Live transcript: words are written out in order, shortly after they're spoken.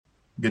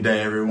Good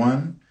day,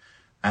 everyone.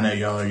 I know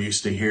y'all are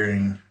used to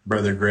hearing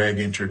Brother Greg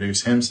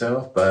introduce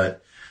himself,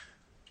 but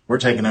we're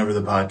taking over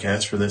the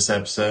podcast for this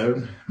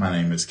episode. My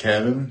name is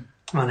Kevin.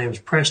 My name is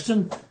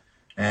Preston.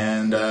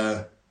 And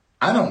I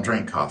don't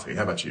drink coffee.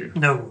 How about you?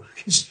 No,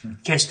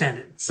 can't stand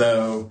it.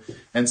 So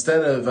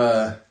instead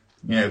of,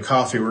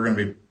 coffee, we're going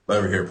to be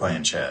over here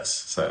playing chess.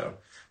 So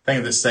think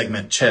of this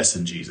segment, Chess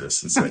and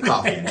Jesus, instead of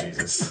Coffee and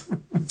Jesus.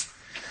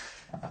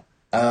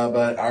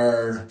 But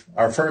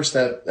our first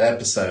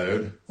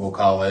episode, we'll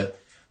call it,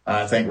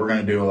 I think we're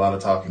going to do a lot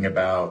of talking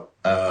about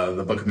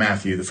the book of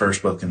Matthew, the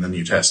first book in the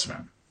New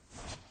Testament.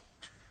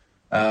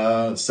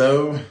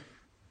 So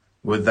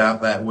with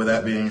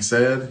that being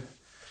said,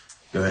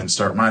 go ahead and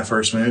start my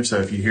first move. So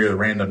if you hear the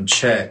random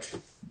check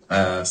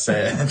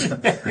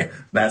said,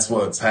 that's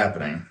what's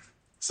happening.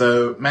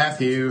 So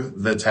Matthew,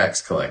 the tax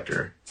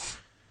collector,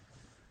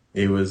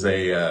 he was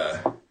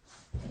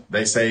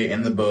they say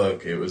in the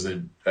book, it was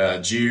a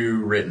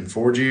Jew written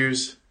for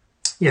Jews.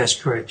 Yes,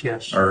 correct,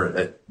 yes.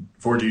 Or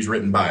for Jews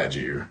written by a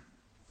Jew.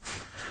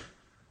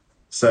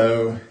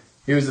 So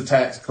he was a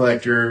tax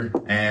collector,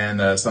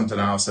 and something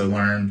I also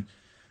learned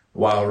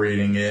while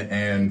reading it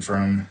and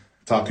from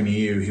talking to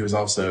you, he was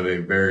also a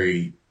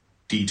very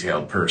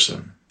detailed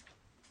person.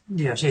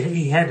 Yes,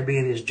 he had to be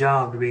in his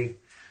job to be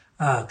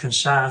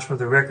concise with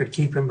the record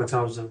keeping,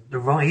 because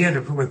he had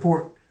to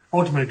report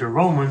ultimately to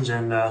Romans,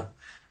 and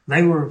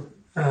they were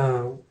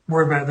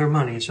worried about their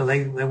money, so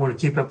they wanted to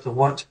keep up to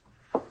what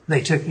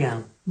they took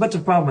in. But the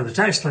problem with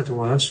the tax collector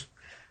was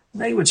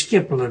they would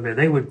skip a little bit.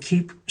 They would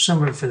keep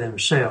some of it for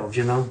themselves,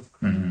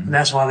 Mm-hmm. And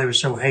that's why they were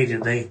so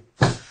hated. They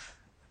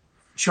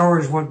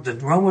charged what the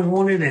Romans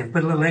wanted and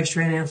put a little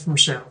extra in for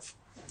themselves.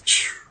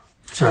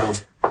 So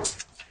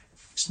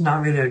it's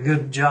not really a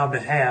good job to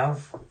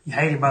have. You're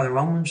hated by the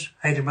Romans,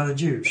 hated by the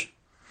Jews.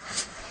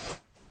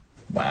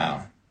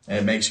 Wow.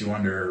 It makes you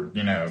wonder,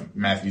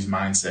 Matthew's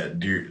mindset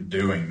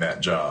doing that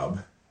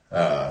job,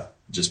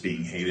 just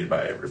being hated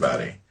by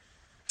everybody.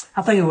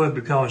 I think it was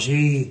because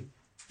he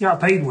got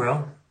paid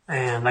well,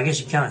 and I guess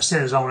he kind of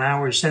set his own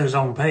hours, set his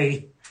own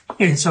pay,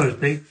 so to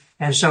speak.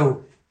 And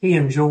so he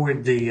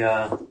enjoyed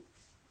the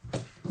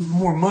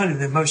more money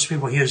than most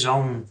people his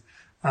own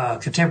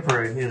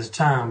contemporary at the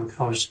time,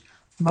 because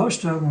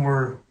most of them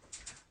were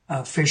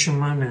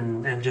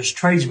fishermen and just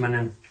tradesmen.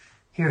 And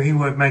here he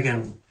was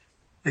making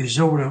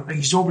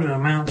exorbitant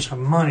amounts of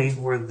money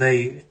where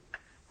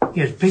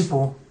his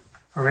people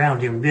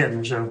around him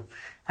didn't. So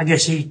I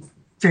guess he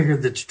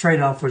figured that the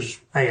trade-off was,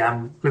 hey,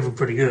 I'm living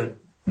pretty good.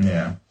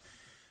 Yeah.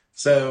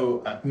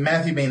 So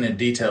Matthew being a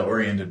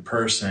detail-oriented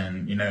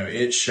person,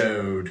 it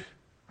showed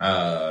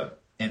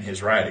in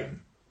his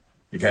writing,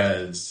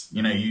 because,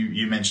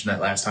 you mentioned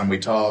that last time we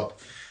talked,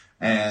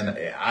 and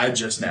I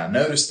just now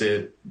noticed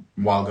it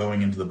while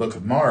going into the book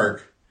of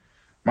Mark.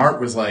 Mark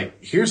was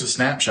like, here's a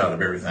snapshot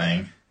of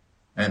everything.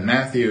 And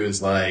Matthew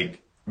is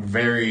like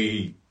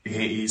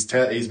he's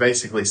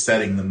basically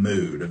setting the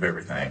mood of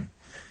everything.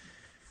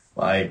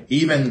 Like,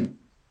 even,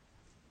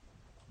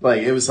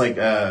 like, it was like,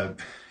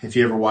 if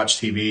you ever watch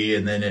TV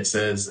and then it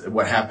says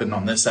what happened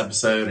on this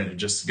episode and it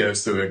just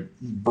goes through a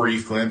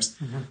brief glimpse.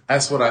 Mm-hmm.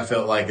 That's what I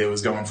felt like it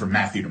was going from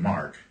Matthew to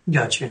Mark.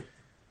 Gotcha.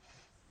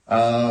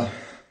 But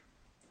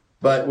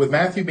with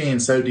Matthew being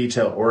so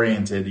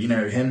detail-oriented,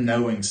 him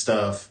knowing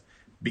stuff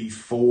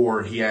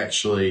before he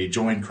actually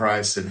joined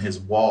Christ in his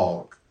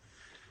walk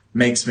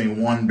makes me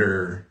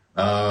wonder,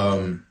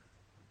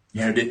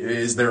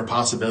 is there a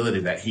possibility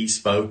that he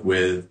spoke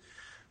with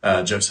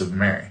Joseph and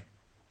Mary?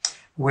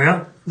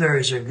 Well, there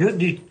is a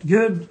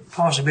good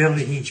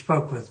possibility he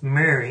spoke with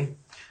Mary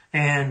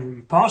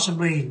and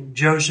possibly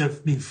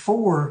Joseph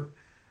before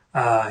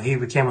he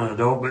became an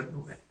adult, but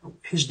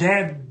his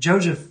dad,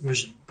 Joseph,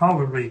 was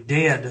probably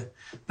dead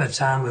by the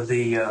time of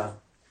the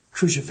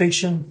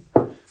crucifixion.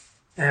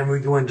 And we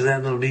go into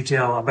that little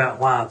detail about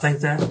why I think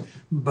that.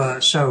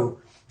 But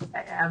so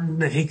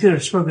he could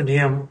have spoken to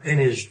him in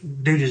his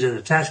duties as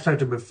a tax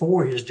collector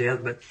before his death,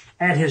 but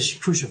at his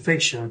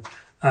crucifixion,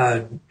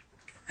 and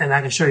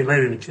I can show you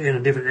later in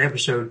a different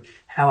episode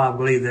how I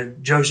believe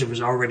that Joseph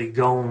was already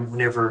gone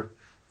whenever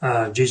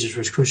Jesus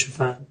was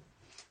crucified.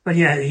 But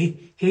yeah,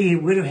 he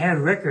would have had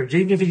records.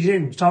 Even if he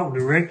didn't talk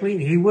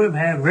directly, he would have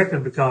had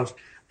records, because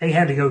they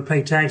had to go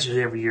pay taxes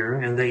every year,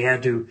 and they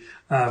had to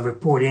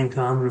report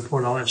income,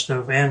 report all that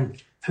stuff,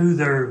 and who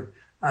their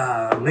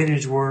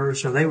lineage were.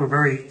 So they were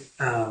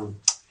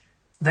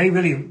they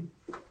really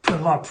put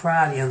a lot of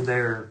pride in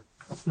their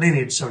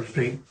lineage, so to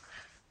speak.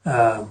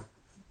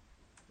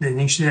 Then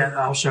you see that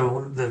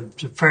also, the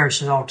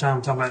Pharisees all the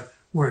time talking about,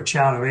 we're a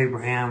child of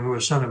Abraham, we're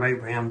a son of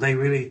Abraham. They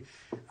really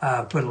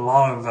put a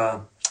lot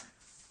of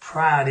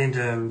pride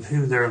into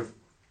who their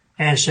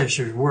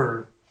ancestors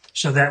were.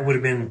 So that would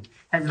have been,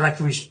 like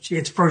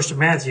it's First of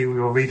Matthew,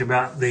 we'll read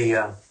about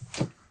the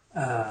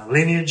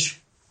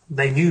lineage.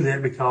 They knew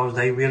that because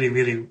they really,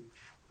 really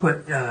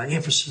put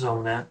emphasis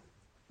on that.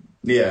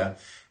 Yeah.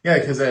 Yeah,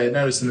 because I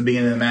noticed in the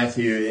beginning of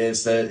Matthew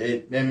is that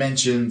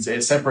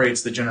it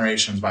separates the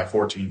generations by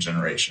 14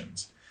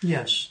 generations.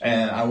 Yes.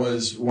 And I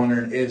was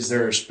wondering, is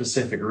there a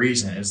specific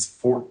reason? Is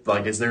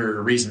there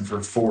a reason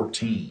for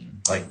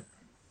 14? Like,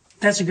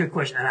 That's a good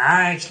question. And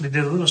I actually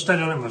did a little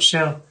study on it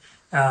myself.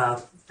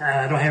 I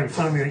don't have it in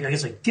front of me. I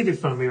guess I can get it in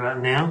front of me right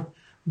now.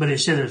 But it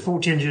said there's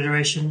 14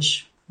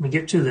 generations. Let me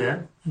get to that.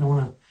 I don't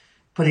want to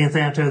put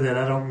anything out there that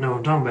I don't know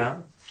what I'm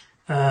talking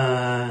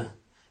about.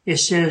 It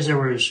says there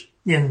was,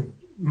 in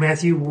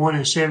Matthew 1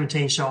 and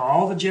 17, so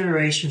all the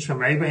generations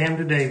from Abraham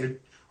to David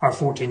are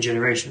 14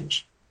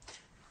 generations.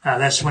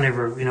 That's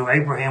whenever,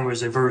 Abraham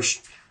was the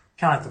verse,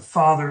 kind of like the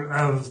father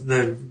of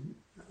the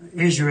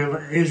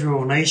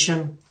Israel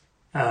nation.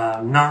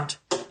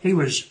 He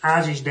was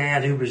Isaac's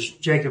dad, who was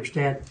Jacob's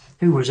dad,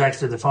 who was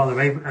actually the father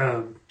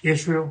of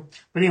Israel.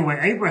 But anyway,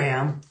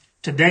 Abraham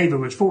to David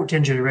was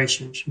 14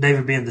 generations,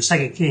 David being the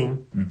second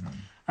king.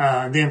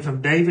 Mm-hmm. Then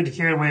from David to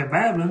carry away of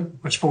Babylon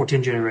was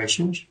 14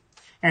 generations.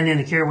 And then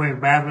to carry away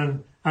of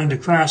Babylon unto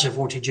Christ of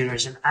 14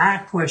 generations. I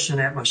questioned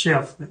that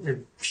myself a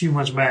few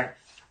months back.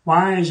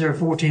 Why is there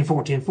 14,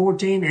 14,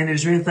 14? And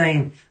is there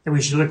anything that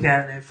we should look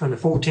at from the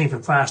 14th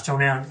of Christ till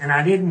now? And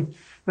I didn't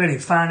really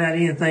find out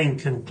anything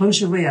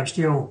conclusively. I'm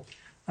still,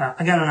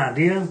 I got an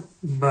idea,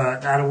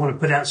 but I don't want to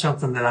put out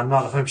something that I'm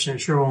not 100%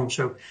 sure on.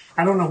 So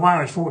I don't know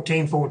why it's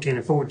 14, 14,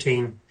 and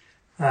 14,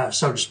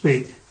 so to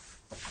speak.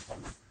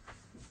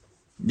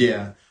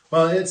 Yeah.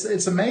 Well,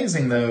 it's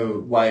amazing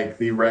though, like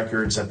the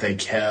records that they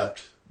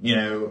kept,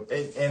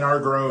 in our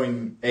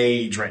growing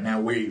age right now,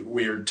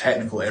 we're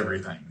technical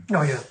everything.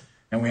 Oh yeah.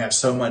 And we have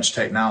so much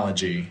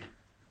technology.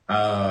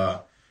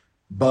 But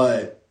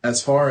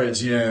as far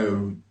as,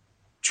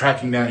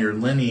 tracking down your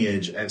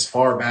lineage as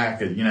far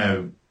back as,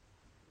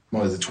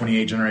 what was it,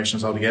 28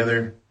 generations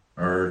altogether?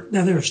 Or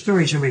no, there was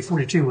 3, so it'd be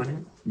 42,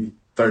 wouldn't it?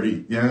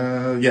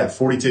 30,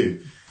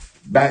 42.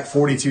 Back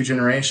 42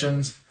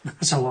 generations.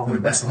 That's a long way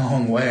back. That's a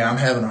long way. I'm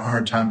having a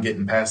hard time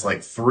getting past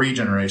like 3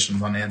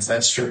 generations on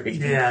Ancestry.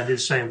 Yeah, I did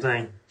the same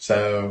thing.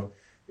 So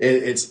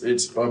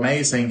it's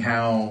amazing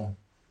how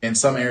in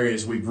some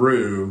areas we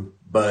grew,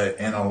 but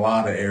in a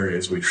lot of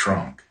areas we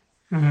shrunk.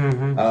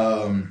 Mm-hmm.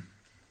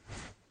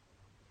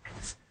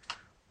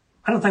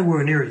 I don't think we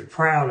were near as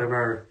proud of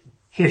our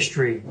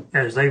history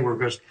as they were,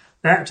 because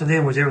that to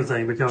them was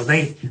everything, because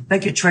they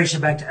could trace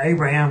it back to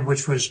Abraham,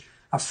 which was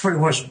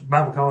the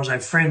Bible calls a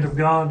friend of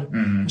God.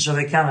 Mm-hmm. So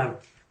they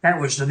that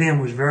was to them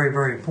was very,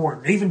 very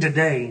important. Even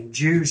today,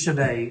 Jews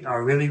today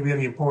are really,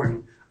 really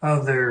important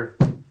of their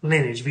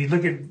lineage. If you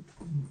look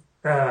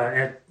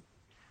at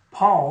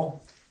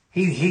Paul,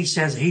 he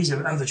says he's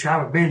of the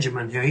tribe of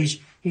Benjamin.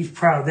 He's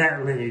proud of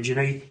that lineage.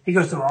 He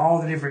goes through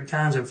all the different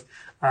kinds of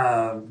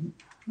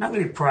not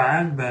really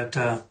pride, but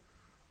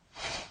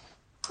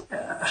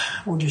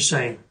what would you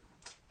say?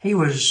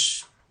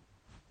 He's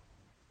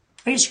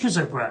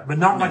considered pride, but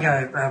not like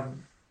a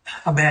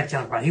bad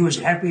kind of pride. He was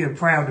happy and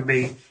proud to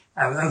be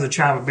of the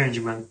tribe of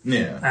Benjamin.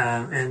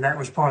 Yeah. And that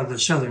was part of the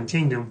southern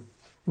kingdom.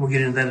 We'll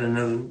get into that in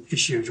another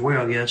issue as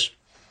well, I guess.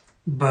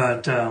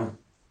 But the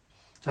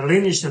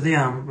lineage to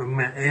them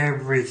meant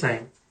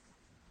everything.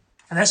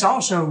 And that's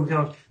also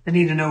because they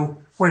need to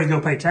know where to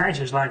go pay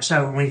taxes. Like,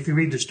 so if you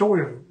read the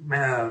story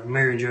of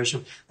Mary and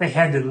Joseph, they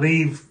had to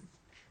leave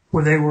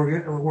where they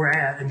were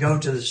at and go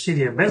to the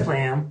city of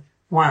Bethlehem.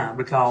 Why?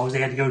 Because they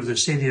had to go to the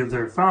city of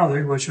their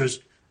father, which was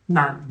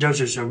not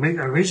Joseph's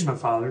original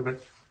father,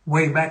 but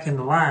way back in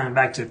the line,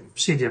 back to the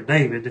city of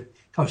David,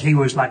 because he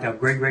was like a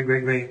great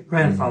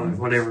grandfather,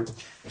 mm-hmm. whatever.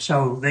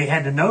 So they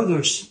had to know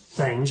those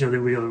things, or they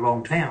would go to the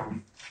wrong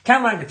town.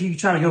 Kind of like if you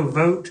try to go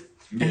vote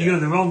and you go to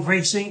the wrong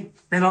precinct,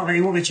 they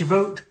won't let you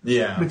vote.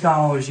 Yeah.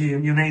 Because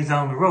your name's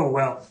on the roll.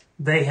 Well,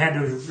 they had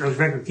those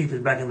record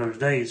keepers back in those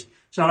days.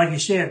 So like you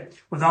said,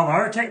 with all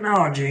our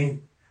technology,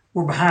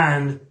 we're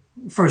behind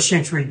first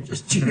century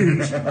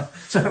Jews.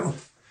 So.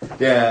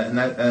 Yeah, and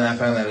I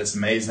found that it's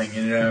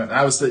amazing.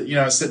 I was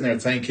sitting there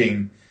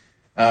thinking,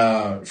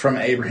 from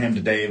Abraham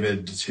to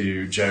David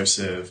to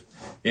Joseph,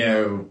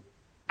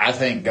 I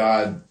think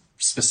God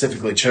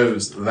specifically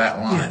chose that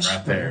line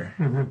right there.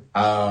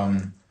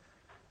 Mm-hmm.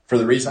 For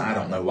the reason I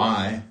don't know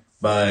why,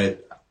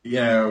 but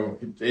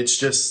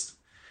it's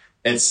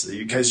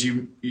because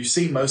you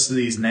see most of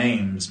these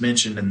names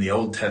mentioned in the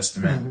Old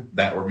Testament mm-hmm.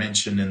 that were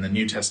mentioned in the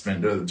New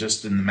Testament,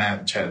 just in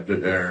the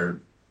chapter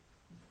or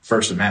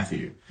first of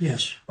Matthew.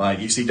 Yes. Like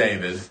you see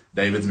David's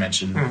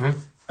mentioned, mm-hmm.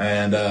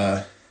 and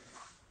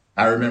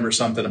I remember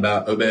something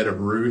about Obed of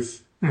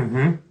Ruth.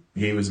 Mm-hmm.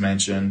 He was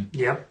mentioned.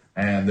 Yep.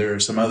 And there are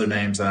some other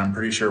names that I'm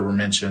pretty sure were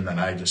mentioned that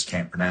I just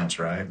can't pronounce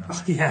right.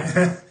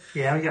 Yeah.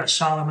 Yeah, we got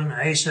Solomon,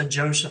 Asa,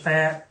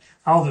 Josaphat,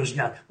 all those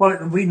guys.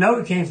 Well, we know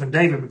it came from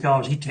David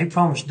because he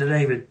promised to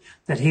David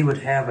that he would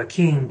have a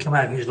king come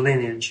out of his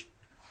lineage.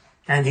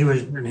 And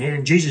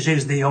Jesus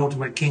is the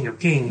ultimate King of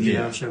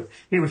Kings, so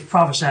it was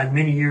prophesied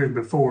many years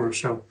before.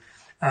 So,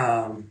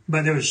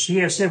 but he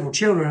has several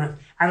children.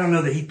 I don't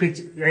know that he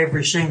picked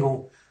every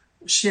single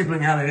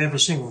sibling out of every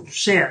single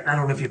set. I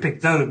don't know if he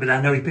picked those, but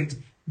I know he picked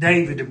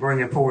David to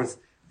bring forth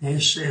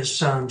his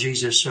son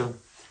Jesus. So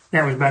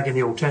that was back in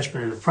the Old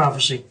Testament in the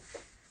prophecy.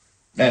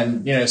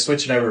 And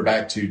switching over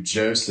back to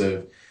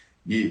Joseph,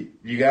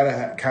 you got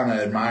to kind of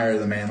admire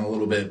the man a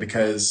little bit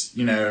because,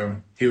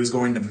 he was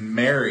going to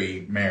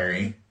marry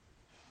Mary,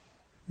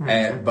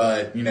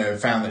 but,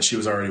 found that she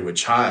was already with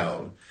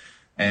child.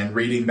 And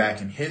reading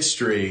back in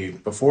history,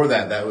 before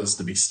that, that was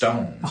to be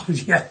stoned. Oh,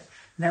 yeah,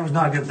 that was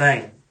not a good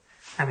thing.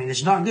 I mean,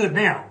 it's not good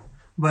now,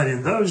 but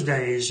in those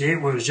days,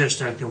 it was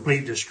just a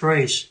complete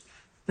disgrace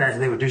that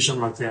they would do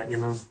something like that,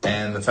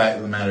 And the fact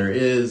of the matter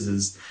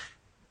is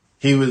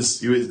he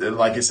was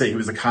like I say, he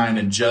was a kind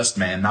and just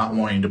man, not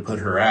wanting to put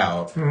her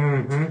out.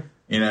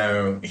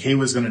 Mm-hmm. He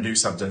was going to do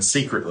something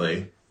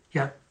secretly.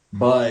 Yeah.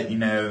 But,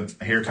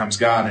 here comes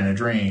God in a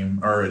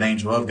dream, or an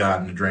angel of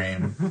God in a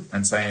dream,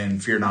 and saying,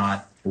 fear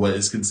not, what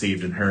is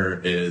conceived in her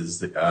is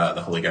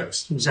the Holy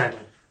Ghost. Exactly.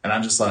 And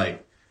I'm just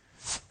like,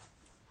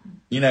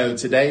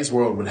 today's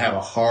world would have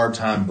a hard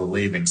time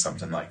believing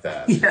something like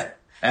that. Yeah.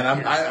 And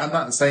I'm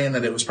not saying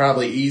that it was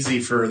probably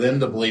easy for them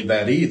to believe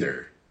that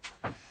either.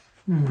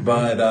 Mm-hmm.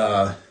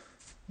 But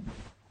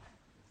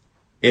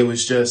it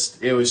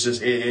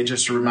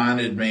just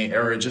reminded me,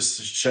 or it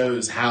just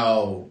shows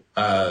how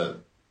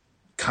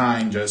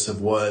kind Joseph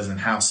was and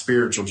how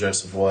spiritual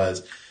Joseph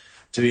was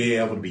to be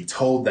able to be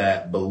told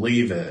that,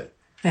 believe it,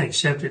 and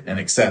accept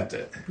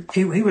it.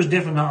 He was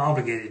definitely not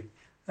obligated.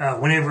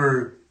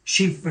 Whenever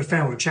she was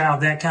found with a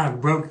child, that kind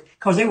of broke,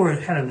 because they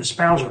had an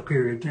espousal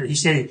period. He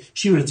said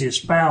she was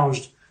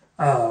espoused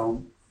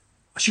to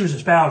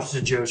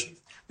Joseph.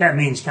 That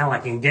means kind of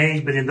like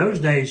engaged, but in those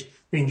days,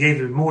 the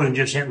engagement was more than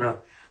just hitting a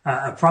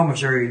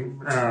promissory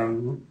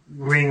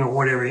ring or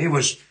whatever. It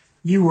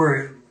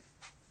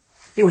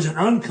was an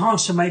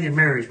unconsummated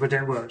marriage, what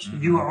that was.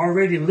 Mm-hmm. You were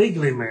already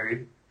legally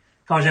married,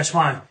 because that's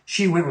why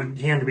she went with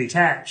him to be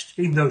taxed,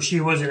 even though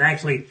she wasn't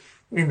actually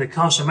in the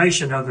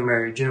consummation of the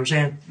marriage. You know what I'm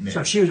saying? Yeah.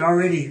 So she was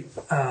already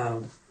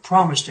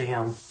promised to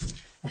him.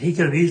 And he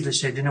could have easily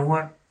said, you know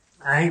what?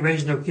 I ain't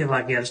raising no kid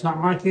like that. It's not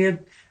my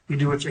kid. You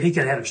do what he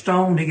could have had her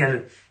stoned.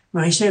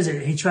 When he says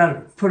that he tried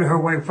to put her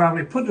away,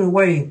 probably put her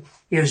away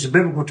is the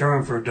biblical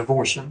term for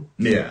divorcing.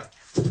 Yeah.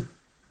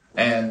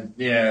 And,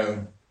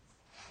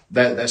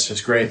 that's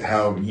just great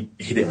how he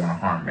didn't want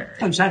to harm Mary.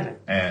 Exactly.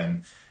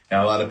 And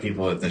a lot of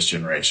people in this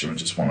generation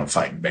just want to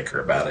fight and bicker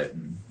about it.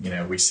 And,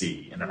 we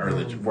see in the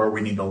early where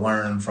we need to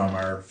learn from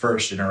our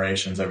first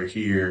generations over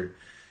here,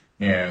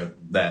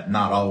 that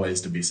not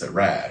always to be so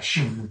rash.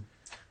 Mm-hmm.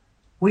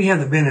 We have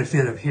the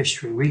benefit of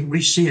history.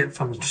 We see it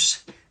from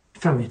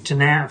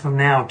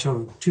now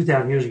till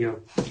 2,000 years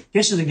ago.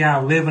 This is a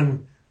guy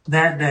living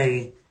that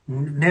day.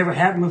 Never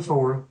happened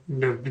before.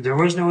 There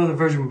was no other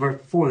virgin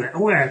birth before that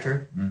or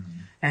after. Mm-hmm.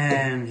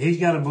 And he's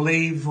got to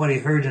believe what he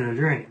heard in a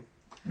dream.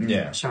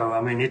 Yeah. So,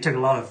 I mean, it took a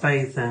lot of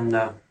faith, and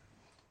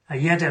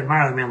you have to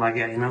admire the man like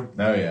that,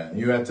 Oh, yeah.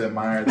 You have to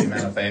admire the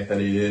amount of faith that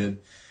he did.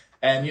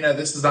 And,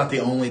 this is not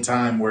the only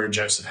time where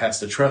Joseph has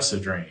to trust a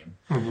dream.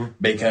 Mm-hmm.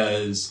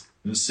 Because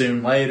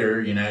soon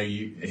later,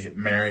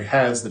 Mary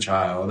has the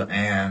child,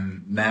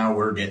 and now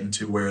we're getting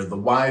to where the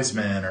wise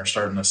men are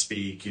starting to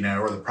speak,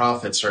 or the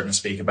prophets starting to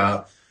speak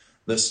about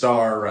the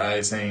star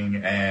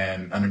rising,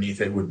 and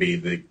underneath it would be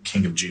the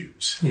King of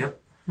Jews. Yep.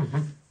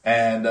 Mm-hmm.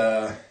 And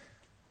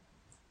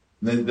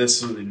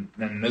this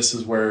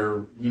is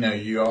where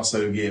you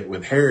also get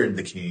with Herod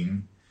the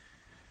king,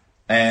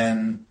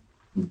 and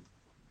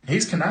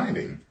he's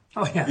conniving.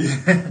 Oh yeah.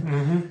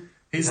 Mm-hmm.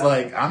 He's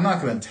like, I'm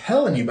not going to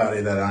tell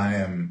anybody that I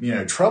am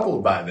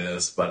troubled by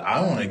this, but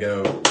I want to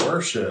go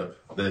worship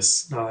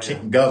this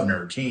king.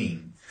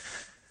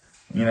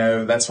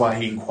 That's why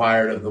he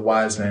inquired of the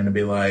wise men to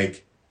be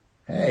like,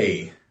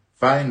 hey,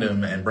 find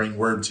him and bring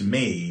word to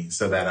me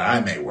so that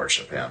I may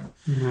worship him.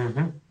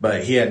 Mm-hmm.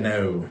 But he had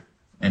no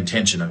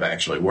intention of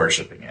actually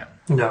worshiping him.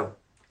 No.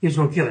 He was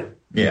going to kill him.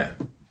 Yeah.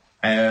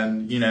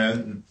 And,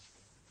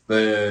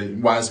 the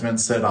wise men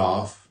set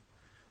off.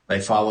 They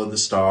followed the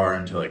star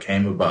until it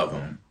came above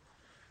them.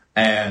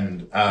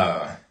 And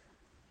I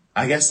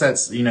guess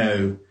that's,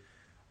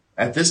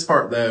 at this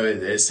part, though,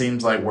 it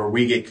seems like where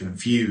we get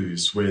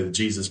confused with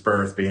Jesus'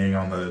 birth being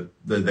on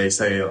they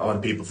say a lot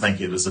of people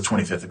think it was the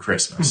 25th of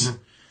Christmas. Mm-hmm.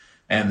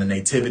 And the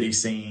nativity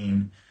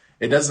scene,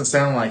 it doesn't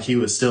sound like he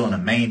was still in a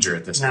manger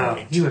at this point. No,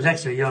 he was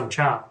actually a young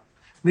child.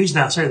 The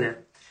reason I say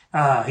that,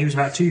 he was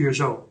about 2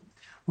 years old.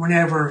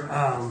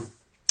 Whenever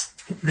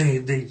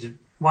the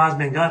wise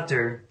men got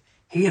there,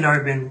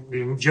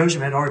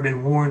 Joseph had already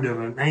been warned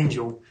of an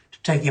angel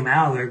to take him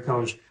out of there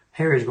because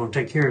Herod's going to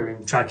take care of him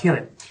and try to kill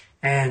him.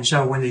 And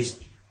so when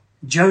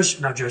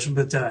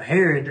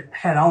Herod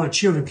had all the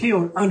children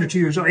killed under 2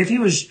 years old. If he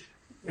was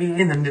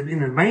in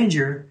the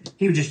manger,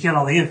 he would just kill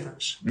all the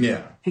infants.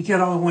 Yeah. He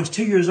killed all the ones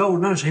 2 years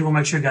old, so he will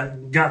make sure he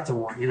got the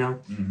one,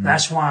 Mm-hmm.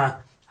 That's why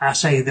I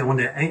say that when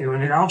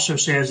it also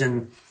says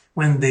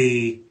when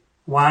the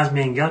wise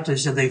men got there, it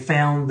said they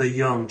found the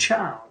young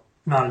child,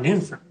 not an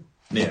infant.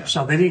 Yeah.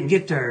 So they didn't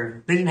get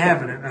there. They didn't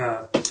have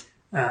an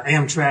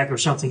Amtrak or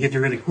something get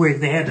there really quick.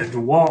 They had to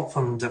walk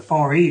from the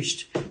Far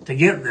East to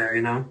get there,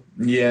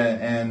 Yeah,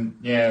 and,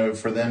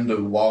 for them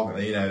to walk,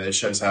 it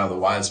shows how the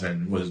wise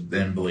men was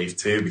then believed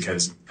too,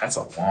 because that's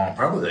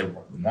probably a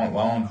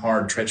long,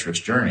 hard, treacherous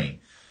journey.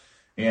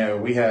 you know,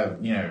 we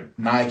have, you know,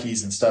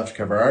 Nikes and stuff to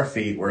cover our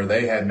feet where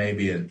they had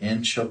maybe an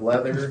inch of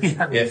leather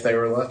if they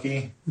were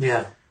lucky.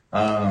 Yeah.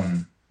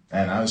 And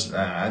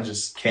I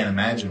just can't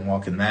imagine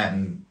walking that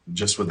and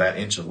just with that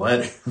inch of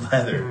leather.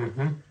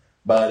 Mm-hmm.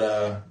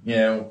 But, you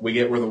know, we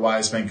get where the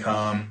wise men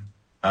come.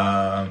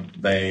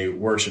 They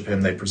worship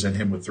him. They present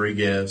him with 3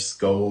 gifts,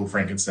 gold,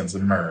 frankincense,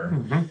 and myrrh.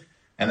 Mm-hmm.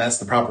 And that's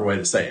the proper way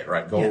to say it,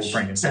 right? Gold,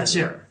 frankincense,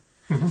 and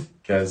myrrh.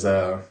 Because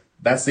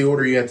that's the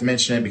order you have to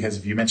mention it, because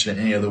if you mention it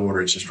in any other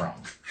order, it's just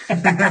wrong.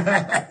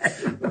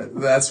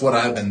 That's what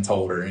I've been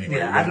told, or anyway.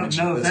 Yeah, I don't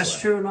know if that's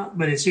true or not,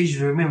 but it's easy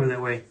to remember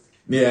that way.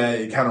 Yeah,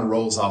 it kind of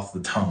rolls off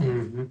the tongue.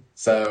 Mm-hmm.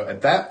 So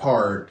at that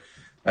part,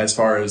 as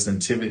far as the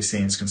nativity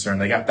scene is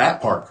concerned, they got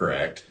that part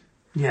correct.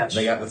 Yes.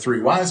 They got the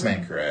 3 wise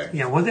men correct.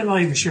 Yeah, well, they're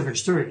not even sure if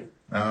it's 3.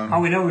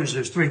 All we know is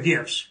there's 3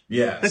 gifts.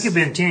 Yes. There could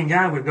have been 10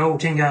 guys with gold,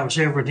 10 guys with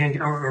silver,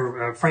 10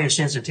 or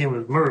frankincense, and 10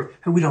 with myrrh.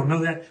 We don't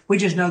know that. We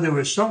just know there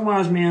were some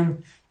wise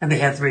men, and they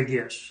had 3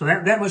 gifts. So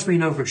that much we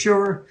know for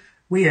sure.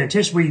 We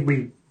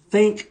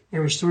think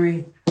there was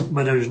 3,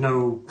 but there's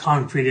no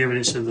concrete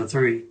evidence of the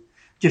 3.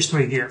 Just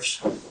 3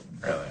 gifts.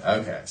 Really?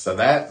 Okay. So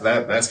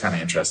that's kind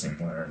of interesting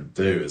to learn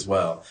too as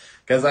well.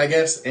 Because I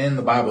guess in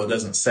the Bible it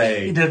doesn't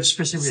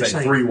specifically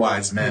say 3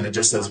 wise men. It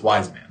just says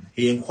wise men.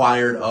 He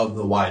inquired of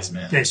the wise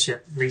men. That's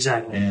it.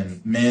 Exactly.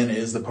 And men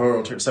is the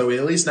plural term. So we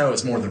at least know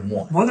it's more than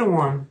 1. More than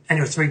 1, and there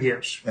were 3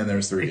 gifts. And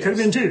there's 3 gifts. It could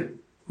have been 2.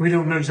 We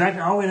don't know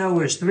exactly. All we know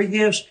is 3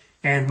 gifts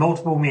and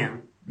multiple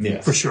men.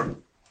 Yes. For sure.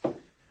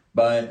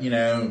 But, you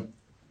know,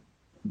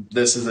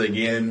 this is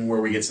again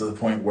where we get to the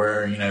point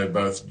where, you know,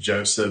 both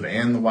Joseph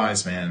and the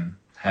wise men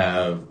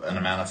have an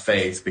amount of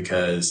faith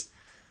because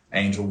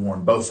angel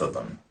warned both of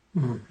them.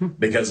 Mm-hmm.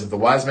 Because if the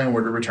wise men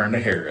were to return to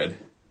Herod,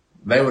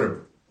 they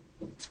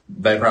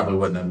probably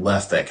wouldn't have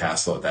left that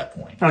castle at that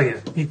point. Oh yeah,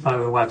 he probably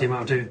would have wiped him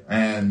out too.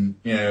 And,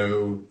 you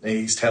know,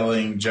 he's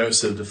telling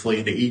Joseph to flee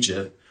into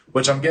Egypt,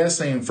 which I'm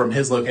guessing from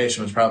his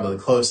location was probably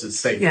the closest,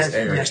 safest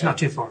area. Yeah, it's not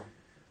too far.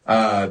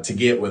 To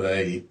get with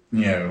a,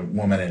 you know,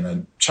 woman and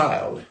a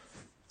child.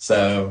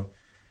 So,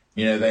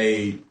 you know,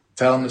 they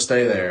tell him to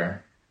stay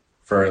there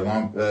for a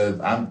long,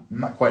 I'm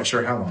not quite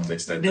sure how long they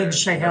stayed there. It didn't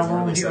say how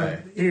long.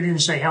 It didn't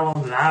say how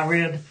long that I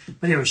read,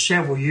 but it was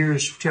several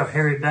years till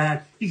Herod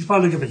died. You can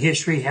probably look up in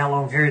history how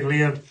long Herod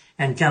lived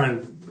and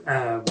kind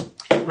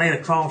of lay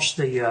across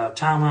the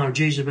timeline of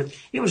Jesus, but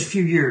it was a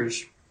few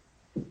years.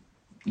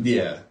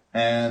 Yeah,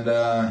 and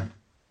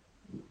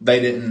they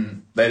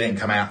didn't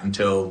come out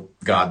until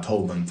God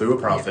told them through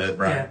a prophet,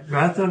 right? Yeah,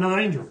 right through another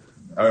angel.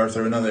 Or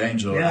through another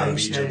angel out of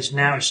Egypt.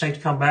 Now it's safe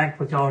to come back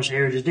because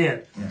Herod is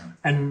dead. Yeah.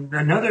 And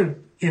another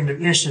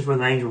instance where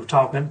the angel was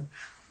talking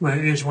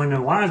is when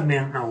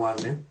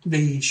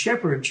the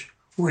shepherds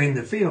were in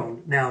the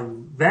field. Now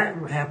that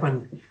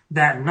happened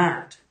that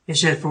night. It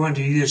said, "For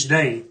unto you this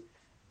day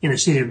in the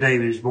city of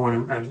David is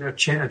born a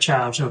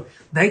child." So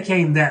they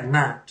came that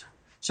night.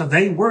 So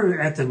they were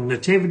at the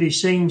nativity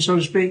scene, so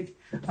to speak,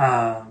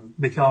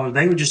 because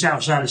they were just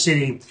outside the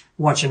city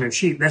watching their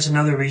sheep. That's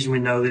another reason we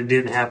know that it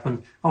didn't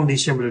happen on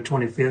December the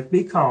 25th,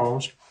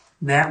 because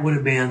that would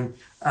have been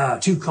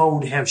too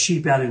cold to have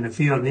sheep out in the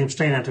field and them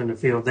staying out there in the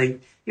field. It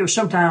was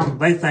sometime,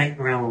 they think,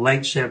 around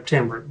late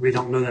September. We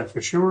don't know that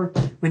for sure.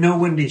 We know it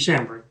wasn't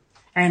December.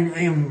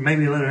 And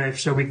maybe a little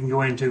episode we can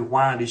go into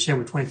why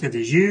December 25th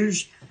is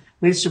used.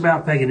 It's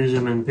about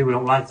paganism, and people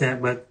don't like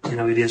that, but, you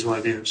know, it is what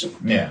it is.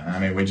 Yeah, I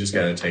mean, we just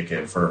got to take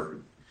it for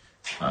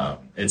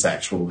its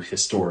actual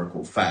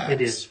historical facts. It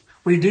is.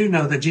 We do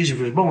know that Jesus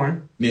was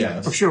born.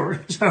 Yes. For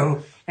sure.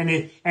 So, and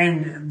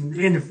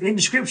in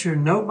the scripture,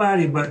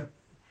 nobody but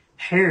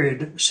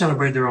Herod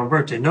celebrated their own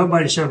birthday.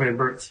 Nobody celebrated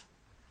birth.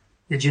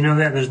 Did you know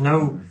that? There's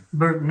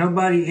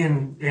nobody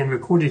in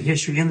recorded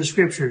history in the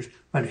scriptures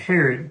but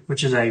Herod,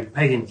 which is a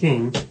pagan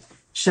king,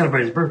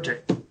 celebrated his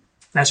birthday.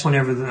 That's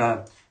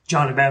whenever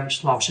John the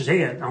Baptist lost his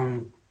head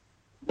on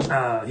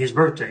his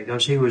birthday,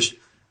 because he was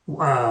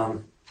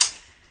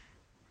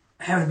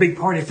having a big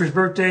party for his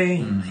birthday.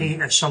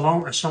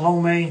 Mm-hmm.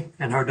 Salome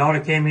and her daughter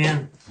came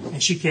in,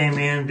 and she came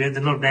in, did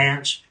the little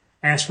dance,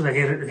 asked for the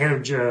head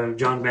of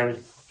John the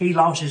Baptist. He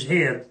lost his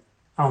head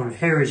on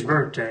Herod's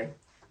birthday.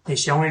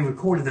 It's the only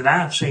recorded that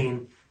I've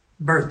seen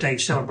birthday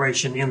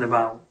celebration in the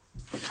Bible.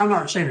 I'm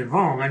not saying it's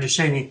wrong. I'm just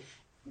saying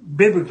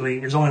biblically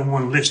there's only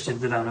one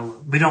listed that I know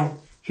of. We don't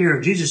hear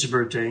of Jesus'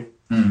 birthday,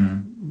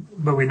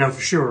 but we know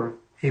for sure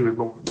he was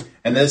born.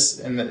 And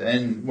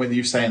and with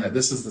you saying that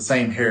this is the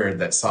same Herod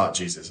that sought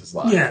Jesus'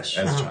 life as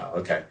a child.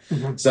 Okay.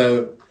 Mm-hmm.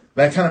 So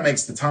that kind of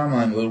makes the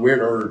timeline a little weird,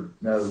 or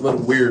a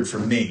little weird for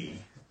me.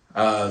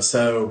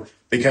 So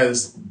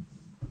because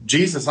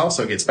Jesus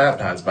also gets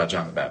baptized by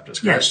John the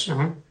Baptist, correct?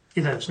 Yes, he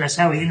does. That's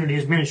how he entered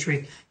his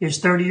ministry. He was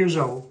 30 years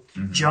old.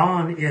 Mm-hmm.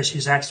 John is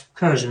his actual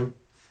cousin.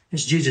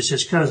 It's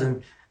Jesus'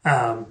 cousin.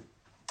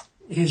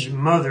 His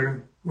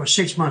mother was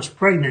 6 months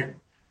pregnant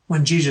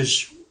when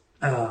Jesus,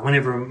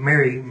 whenever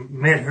Mary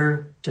met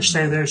her to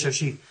stay there. So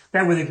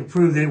that way they could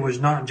prove that it was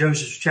not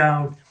Joseph's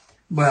child.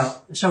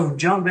 Well, so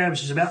John the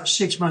Baptist is about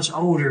 6 months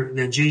older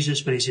than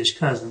Jesus, but he's his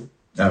cousin.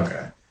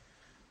 Okay.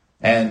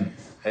 And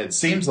it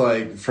seems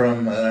like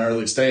from an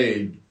early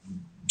stage,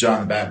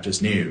 John the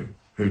Baptist knew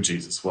who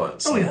Jesus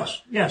was. Oh,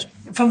 yes.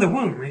 From the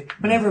womb.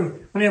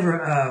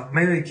 Whenever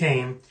Mary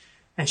came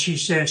and she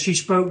said, she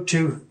spoke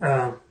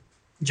to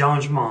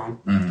John's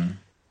mom,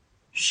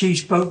 she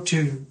spoke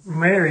to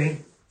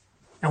Mary,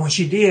 and when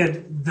she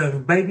did, the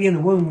baby in the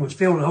womb was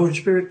filled with the Holy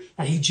Spirit,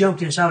 and he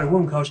jumped inside the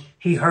womb because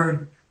he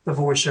heard the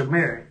voice of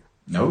Mary.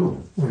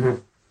 No.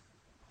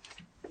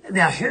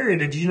 Now, Herod,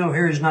 did you know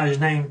Herod is not his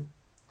name?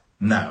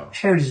 No.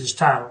 Herod is his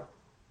title.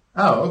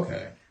 Oh,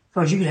 okay.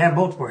 Because you can have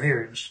multiple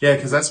Herods. Yeah,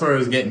 because that's where I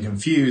was getting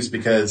confused,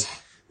 because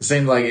it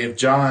seemed like if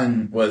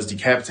John was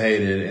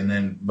decapitated and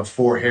then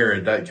before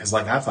Herod, because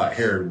like I thought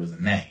Herod was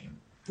a name.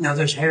 No,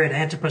 there's Herod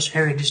Antipas,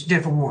 Herod, just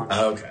different ones.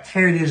 Okay.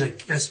 Herod is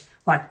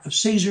like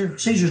Caesar.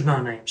 Caesar's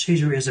not a name.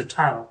 Caesar is a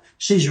title.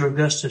 Caesar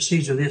Augustus,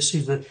 Caesar this,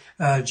 Caesar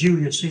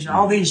Julius, Caesar.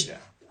 All these,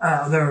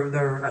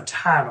 they're a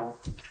title.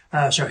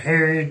 So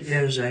Herod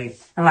is and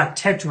like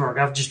Tetrarch,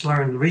 I've just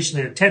learned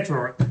recently that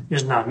Tetrarch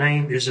is not a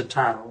name, it is a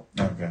title.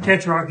 Okay.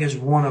 Tetrarch is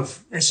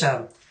it's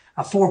a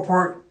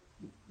 4-part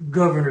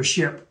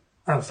governorship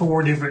of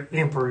 4 different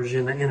emperors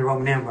in the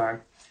Roman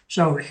Empire.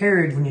 So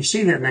Herod, when you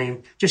see that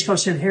name, just because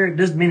it said Herod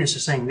doesn't mean it's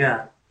the same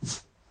guy.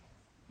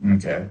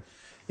 Okay.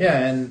 Yeah,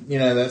 and,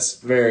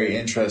 that's very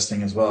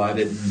interesting as well. I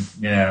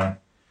didn't know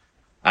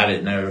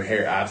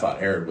Herod. I thought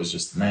Herod was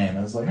just the name.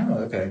 I was like,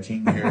 oh, okay,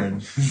 King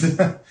Herod.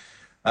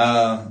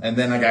 And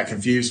then I got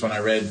confused when I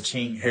read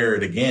King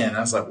Herod again.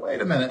 I was like,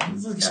 wait a minute.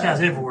 This guy's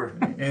everywhere.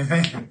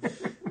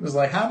 It was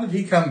like, how did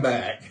he come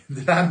back?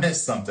 Did I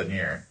miss something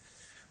here?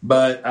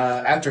 But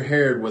after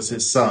Herod was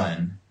his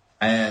son,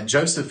 and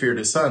Joseph feared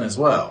his son as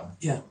well.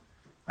 Yeah.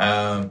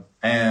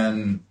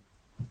 And,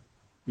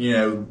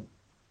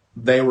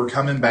 they were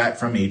coming back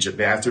from Egypt.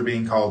 After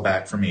being called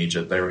back from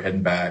Egypt, they were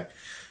heading back.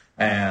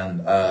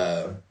 And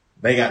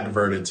they got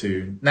diverted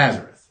to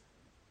Nazareth.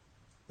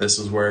 This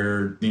is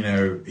where,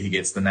 he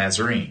gets the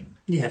Nazarene.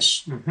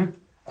 Yes.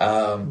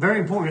 Very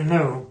important to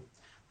know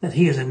that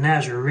he is a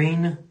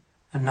Nazarene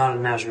and not a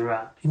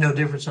Nazarite. You know the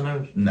difference in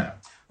those? No.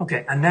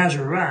 Okay, a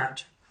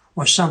Nazarite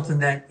was something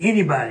that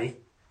anybody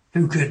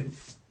who could,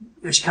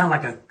 it's kind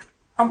of like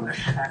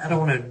I don't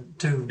want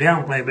to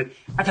downplay, but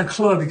like a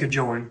club you could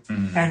join.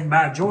 And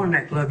by joining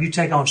that club, you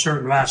take on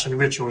certain rites and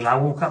rituals. I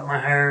won't cut my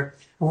hair.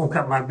 I won't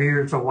cut my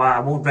beard for a while. I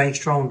won't drink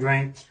strong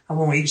drink. I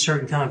won't eat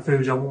certain kind of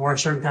foods. I won't wear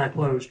certain kind of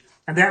clothes.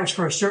 And that was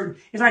for it's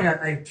like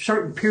a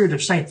certain period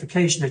of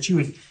sanctification that you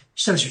would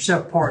set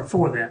yourself apart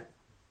for that.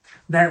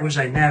 That was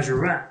a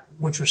Nazarite,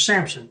 which was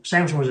Samson.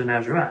 Samson was a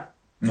Nazarite.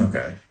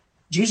 Okay.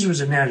 Jesus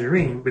was a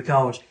Nazarene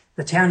because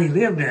the town he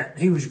lived at,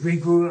 he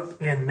grew up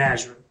in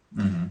Nazareth.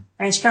 And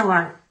it's kind of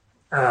like,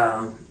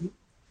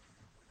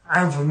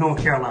 I'm from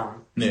North Carolina.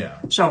 Yeah.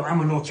 So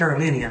I'm a North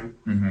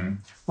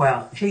Carolinian.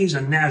 Well, he's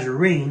a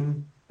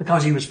Nazarene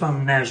because he was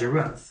from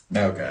Nazareth.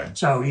 Okay.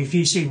 So if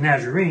you see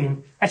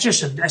Nazarene, that's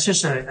just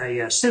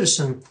a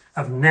citizen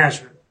of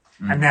Nazareth.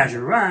 A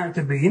Nazarite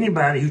could be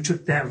anybody who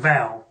took that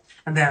vow.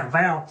 And that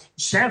vow,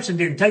 Samson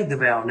didn't take the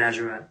vow of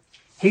Nazarite.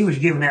 He was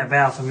given that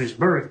vow from his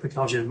birth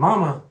because his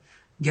mama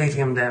gave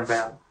him that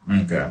vow.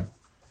 Okay.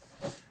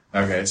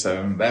 Okay,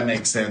 so that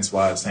makes sense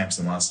why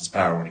Samson lost his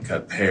power when he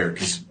cut the hair,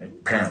 because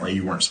apparently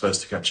you weren't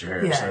supposed to cut your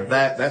hair. Yeah. So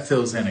that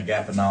fills in a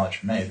gap of knowledge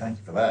for me. Thank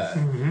you for that.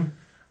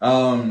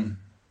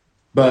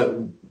 But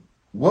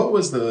what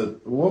was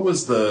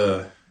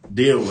the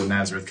deal with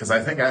Nazareth? Because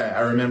I think I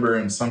remember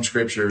in some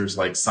scriptures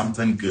like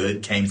something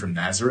good came from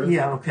Nazareth.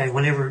 Yeah. Okay.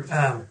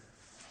 Whenever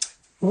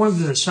one of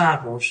the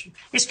disciples,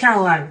 it's kind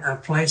of like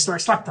a place.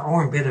 It's like the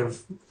armpit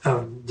of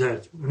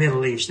the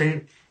Middle East.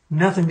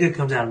 Nothing good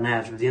comes out of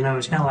Nazareth.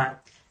 It's kind of like.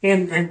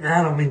 And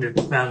I don't mean to,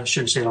 I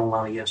shouldn't say it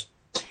online, I guess.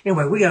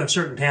 Anyway, we got a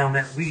certain town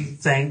that we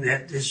think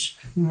that is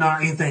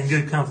not anything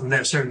good come from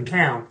that certain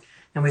town.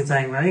 And we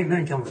think, well, ain't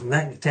nothing coming from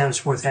that town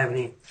that's worth having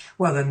in.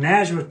 Well, the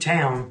Nazareth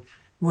town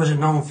wasn't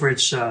known for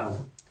its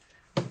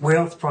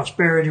wealth,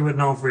 prosperity, wasn't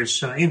known for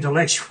its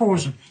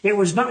intellectuals. It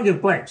was not a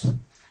good place.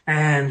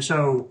 And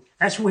so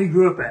that's where he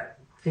grew up at.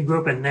 He grew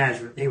up in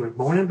Nazareth. He was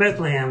born in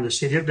Bethlehem, the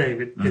city of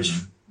David,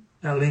 his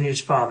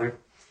lineage father.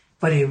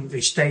 But he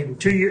stayed in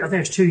 2 years, I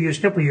think it's 2 years,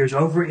 a couple of years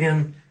over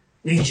in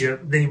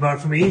Egypt. Then he brought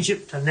from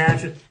Egypt to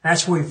Nazareth.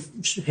 That's where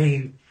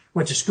he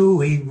went to school.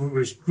 He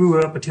grew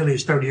up until he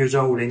was 30 years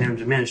old and entered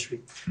the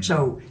ministry.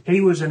 So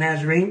he was a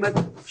Nazarene,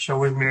 but so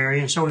was Mary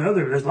and so were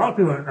there's a lot of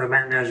people are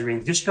about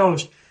Nazarene. Just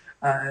because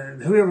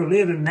whoever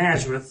lived in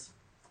Nazareth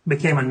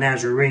became a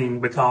Nazarene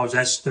because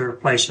that's their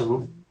place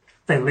of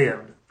they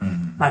lived.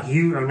 Like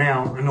you are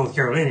now a North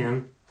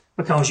Carolinian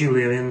because you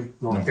live in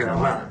North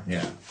Carolina.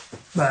 Yeah.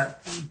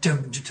 But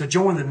to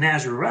join the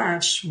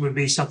Nazarites would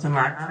be something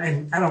like,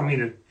 and I don't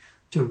mean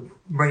to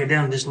bring it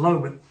down this low,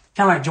 but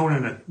kind of like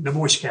joining the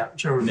Boy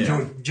Scouts or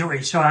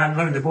join. So I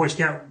learned the Boy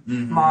Scout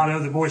motto,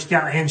 the Boy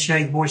Scout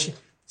handshake, Boy Scout,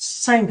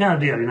 same kind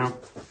of deal,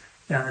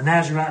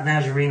 Nazarite and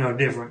Nazarene are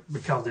different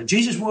because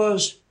Jesus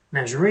was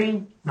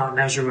Nazarene, not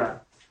Nazarite.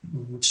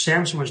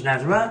 Samson was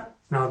Nazarite,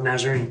 not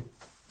Nazarene.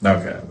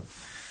 Okay.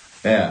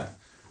 Yeah.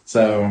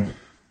 So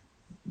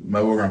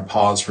but we're going to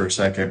pause for a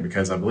second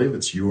because I believe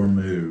it's your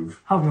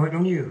move. I'll be waiting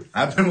on you.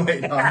 I've been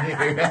waiting on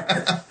you.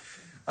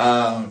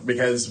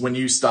 Because when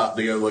you stopped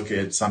to go look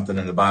at something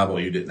in the Bible,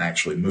 you didn't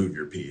actually move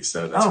your piece.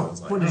 So that's what I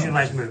was like. What is your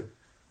last move?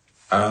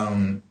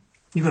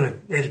 You going to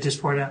edit this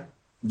part out?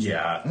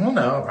 Yeah. Well,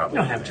 no, I'll probably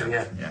You don't have to,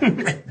 yeah.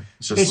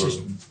 It's just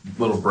a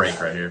little break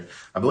right here.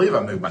 I believe I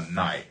moved my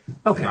night.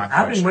 Okay.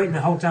 I've been waiting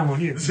the whole time on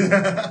you.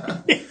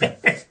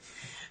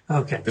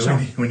 Okay. So,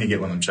 when you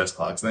get one of them chess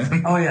clocks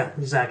then. Oh, yeah,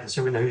 exactly.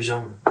 So we know who's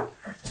on.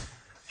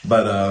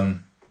 But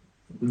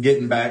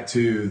getting back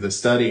to the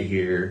study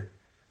here,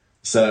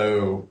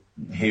 so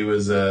he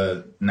was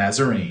a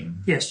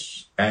Nazarene.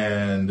 Yes.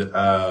 And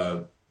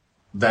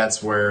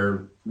that's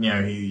where,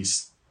 he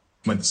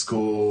went to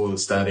school,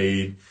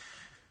 studied,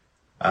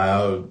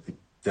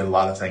 did a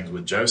lot of things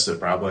with Joseph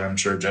probably. I'm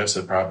sure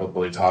Joseph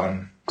probably taught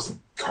him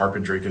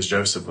carpentry because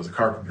Joseph was a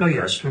carpenter. Oh,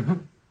 yes. Mm-hmm.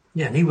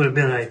 Yeah, and he would have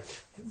been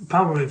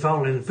probably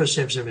followed in the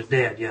footsteps of his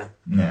dad, yeah.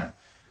 Yeah.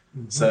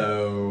 Mm-hmm.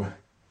 So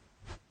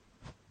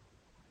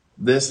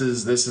this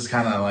is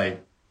kind of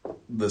like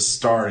the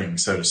starting,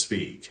 so to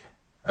speak,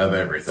 of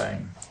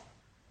everything.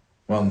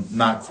 Well,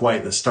 not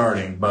quite the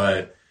starting,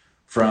 but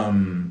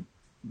from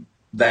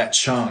that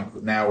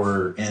chunk, now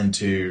we're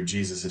into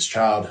Jesus'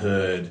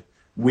 childhood.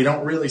 We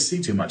don't really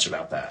see too much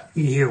about that.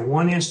 You hear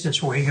one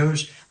instance where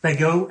they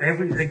go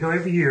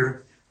every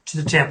year to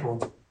the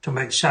temple to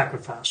make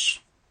sacrifice.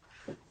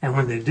 And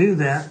when they do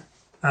that,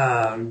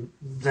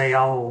 they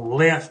all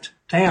left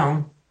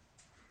town.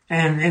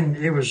 And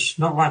it was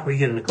not like we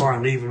get in the car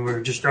and leave and we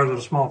were just a little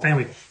small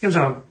family. It was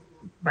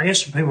I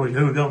guess some people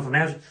who were going from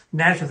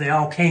Nazareth, they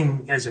all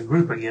came as a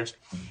group, I guess.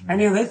 Mm-hmm.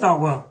 And they thought,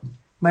 well,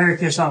 Mary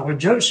thought, well,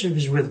 Joseph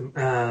is with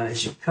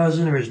his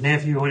cousin or his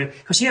nephew or whatever.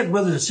 Because he had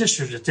brothers and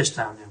sisters at this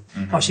time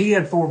then. Because he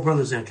had 4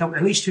 brothers and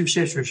at least 2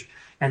 sisters.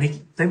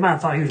 And they might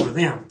have thought he was with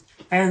them.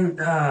 And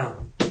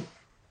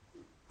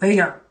they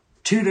got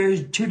 2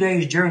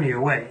 days journey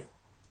away.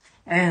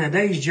 And a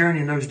day's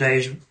journey in those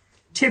days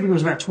typically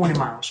was about 20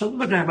 miles. So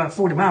looking at about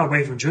 40 miles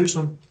away from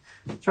Jerusalem.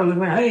 So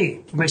looking at,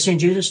 hey, anybody seen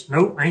Jesus?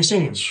 Nope, I ain't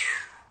seen him.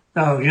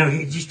 So,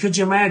 could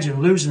you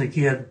imagine losing a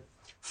kid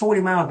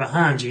 40 miles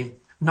behind you,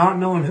 not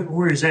knowing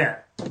where he's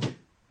at?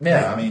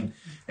 Yeah, I mean,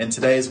 in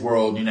today's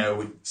world,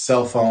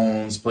 cell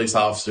phones, police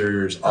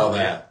officers, all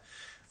that.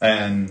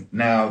 And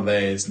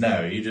nowadays,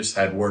 no, you just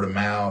had word of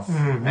mouth,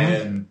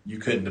 and you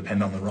couldn't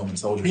depend on the Roman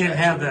soldiers. You didn't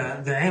have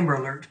the Amber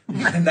Alert.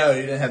 No,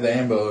 you didn't have the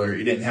Amber Alert.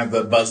 You didn't have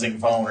the buzzing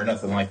phone or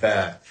nothing like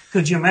that.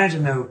 Could you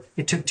imagine, though,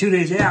 it took 2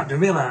 days out to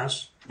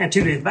realize, and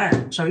 2 days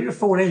back. So you're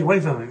 4 days away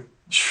from him.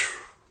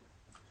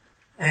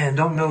 And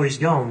don't know he's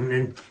gone.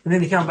 And then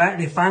they come back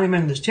and they find him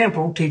in this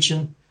temple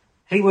teaching.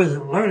 He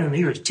wasn't learning,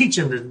 he was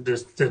teaching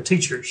the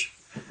teachers.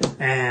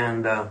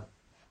 And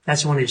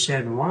that's when he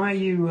said, why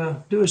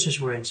you do us this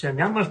way? He said,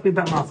 that must be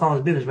about my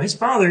father's business. But his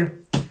father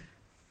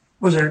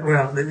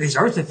his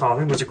earthly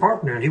father was a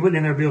carpenter, and he wasn't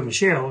in there building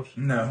shelves.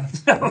 No.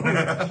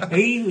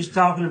 He was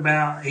talking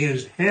about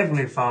his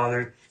heavenly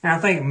father. And I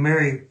think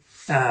Mary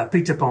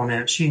picked up on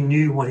that. She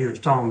knew what he was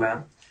talking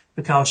about.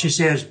 Because she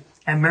says,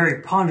 and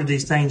Mary pondered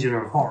these things in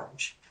her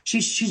heart.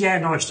 She's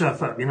adding all this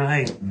stuff up.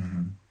 Hey,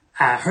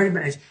 I heard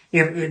about it.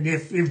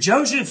 If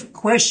Joseph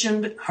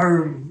questioned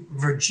her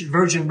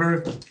virgin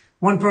birth,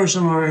 one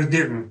person on earth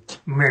didn't.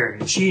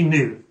 Mary. She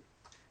knew.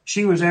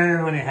 She was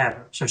there when it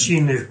happened, so she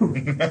knew.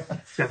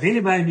 So if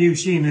anybody knew,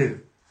 she knew.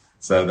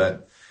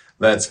 So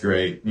that's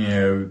great.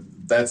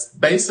 That's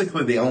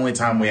basically the only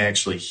time we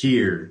actually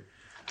hear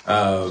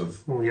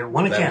of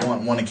one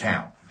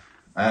account.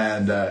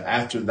 And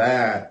after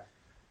that,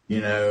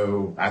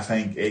 I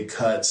think it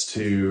cuts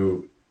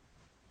to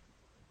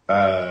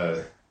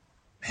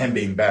him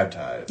being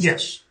baptized.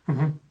 Yes.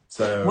 Mm-hmm.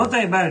 So one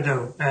thing about it,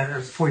 though,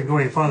 before you go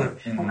any further,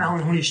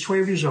 when he's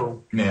 12 years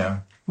old,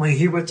 when you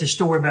hear about the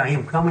story about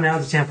him coming out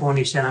of the temple and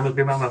he said, I'm going to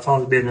be about my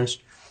father's business,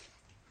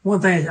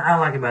 one thing I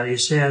like about it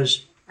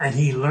says, and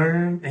he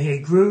learned, and he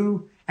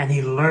grew, and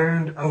he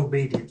learned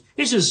obedience.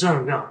 This is the Son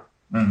of God.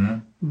 Mm-hmm.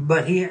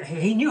 But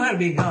he knew how to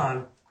be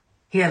God.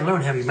 He had to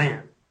learn how to be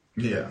man.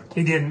 Yeah.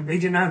 He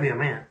did not be a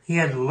man. He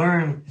had to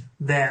learn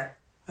that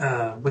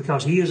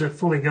because he is a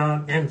fully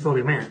God and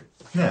fully man.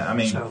 Yeah, I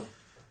mean,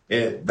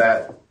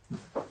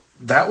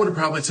 that would have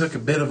probably took a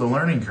bit of a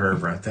learning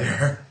curve right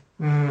there.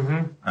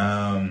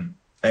 Mm-hmm.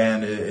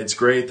 And it's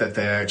great that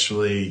they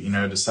actually,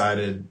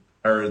 decided,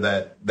 or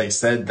that they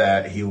said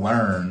that he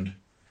learned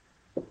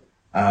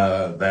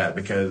that,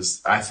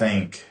 because I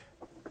think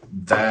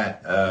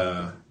that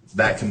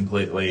that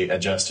completely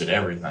adjusted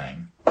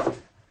everything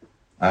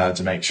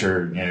to make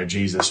sure,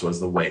 Jesus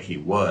was the way he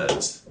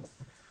was.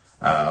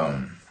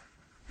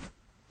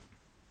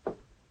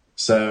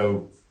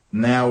 So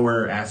now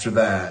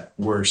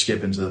we're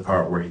skipping to the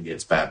part where he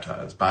gets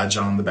baptized by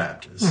John the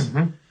Baptist.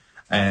 Mm-hmm.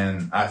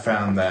 And I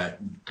found that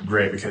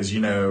great because,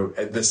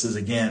 this is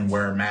again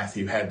where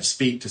Matthew had to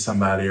speak to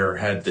somebody or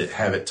had to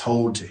have it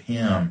told to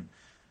him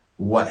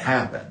what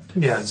happened.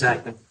 Yeah,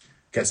 exactly.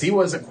 Because he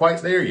wasn't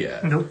quite there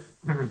yet. Nope.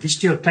 He's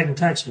still taking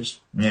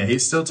taxes. Yeah,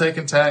 he's still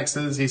taking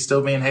taxes. He's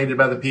still being hated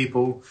by the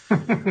people.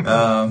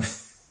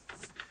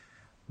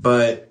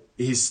 but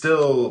he's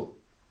still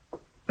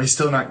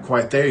not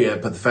quite there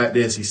yet. But the fact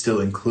is, he still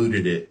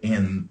included it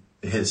in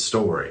his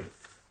story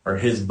or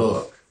his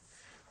book.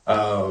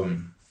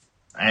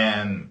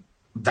 And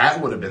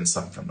that would have been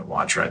something to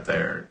watch right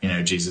there.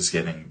 Jesus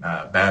getting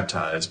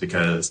baptized,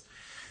 because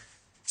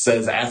it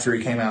says after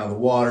he came out of the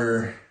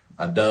water,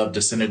 a dove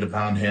descended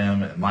upon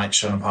him and light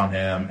shone upon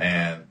him,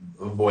 and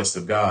the voice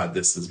of God,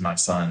 "This is my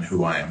son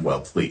who I am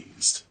well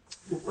pleased."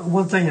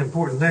 One thing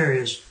important there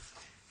is,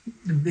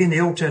 in the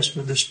Old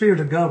Testament, the Spirit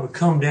of God would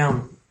come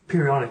down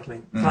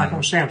periodically. Mm-hmm. Like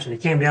on Samson, he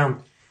came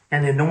down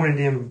and anointed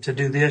him to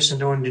do this,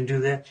 anointed him to do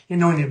that. He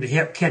anointed him to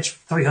help catch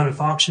 300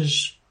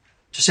 foxes,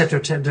 to set their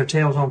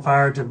tails on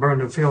fire, to burn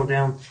the field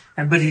down.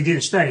 But he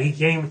didn't stay.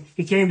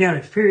 He came down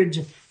in periods.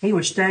 He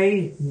would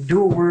stay,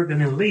 do a work,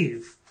 and then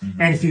leave.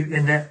 Mm-hmm.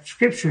 And that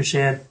scripture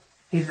said,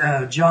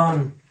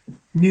 John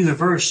knew the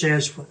verse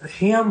says,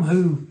 "Him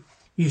who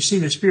you see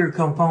the Spirit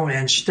come upon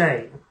and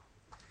stay."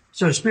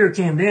 So the Spirit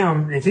came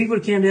down. If he would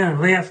have came down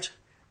and left,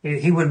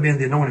 he would have been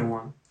the anointed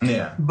one.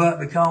 Yeah. But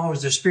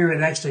because the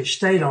Spirit actually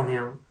stayed on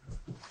him,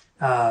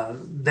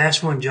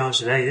 that's when John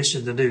said, "Hey, this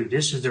is the dude.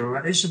 This is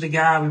the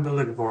guy we've been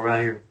looking for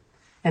right here."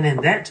 And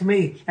then that to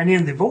me, and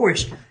then the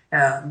voice,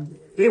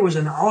 it was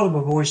an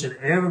audible voice that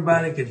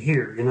everybody could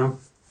hear.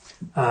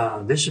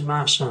 This is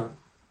my son.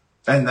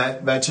 And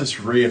that just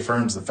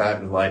reaffirms the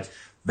fact that, like,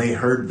 they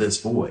heard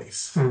this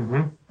voice,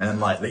 mm-hmm. and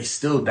like they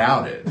still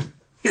doubted.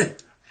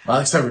 Well,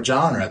 except for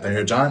John right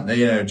there. John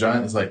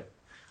is like,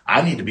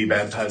 "I need to be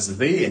baptized of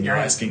thee, and you're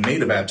asking me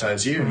to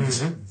baptize you." And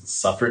mm-hmm.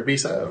 Suffer it be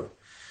so.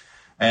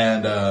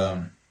 And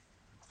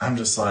I'm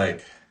just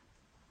like,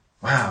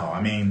 wow.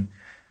 I mean,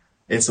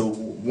 it's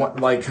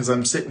because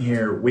I'm sitting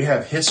here, we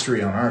have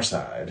history on our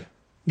side.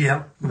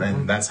 Yeah. Mm-hmm.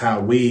 And that's how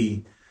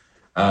we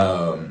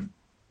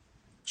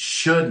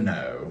should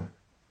know,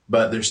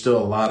 but there's still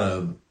a lot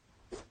of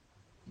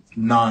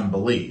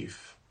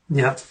non-belief.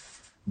 Yeah.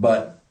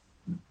 But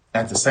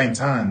at the same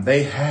time,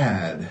 they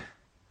had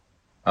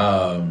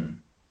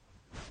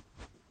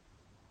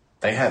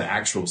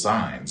actual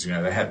signs.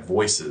 They had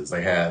voices.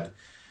 They had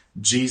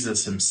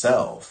Jesus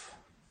himself.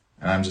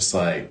 And I'm just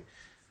like,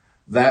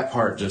 that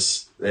part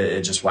just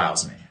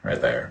wows me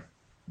right there.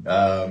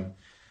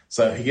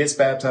 So he gets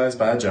baptized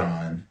by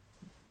John.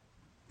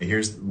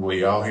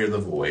 We all hear the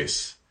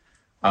voice.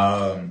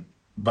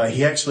 But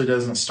he actually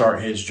doesn't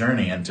start his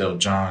journey until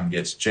John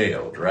gets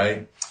jailed,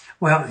 right?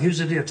 Well, here's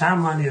the deal.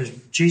 Timeline is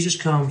Jesus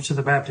comes to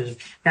the baptism.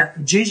 Now,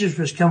 Jesus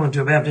was coming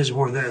to a baptism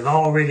where there's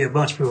already a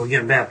bunch of people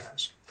getting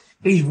baptized.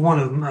 He's one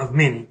of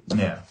many.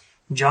 Yeah.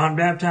 John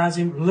baptized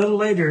him. A little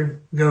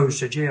later, goes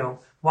to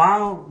jail.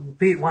 While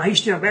he's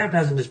still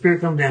baptizing, the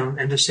Spirit comes down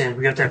and descends.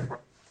 We got that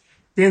part.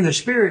 Then the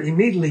Spirit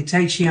immediately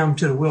takes him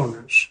to the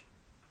wilderness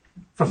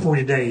for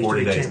 40 days.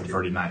 40 days and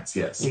 40 nights,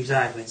 yes.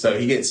 Exactly. So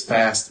he gets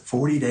fast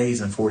 40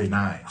 days and 40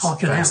 nights. Oh, it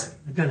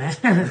could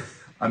happen.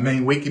 I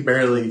mean, we could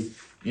barely,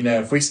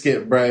 if we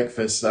skip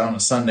breakfast on a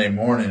Sunday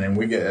morning and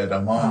we get a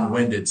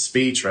long-winded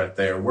speech right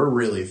there, we're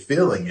really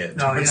feeling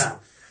it. Oh, yeah.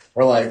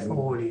 We're like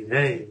 40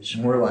 days.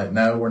 And we're like,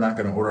 no, we're not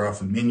going to order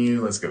off a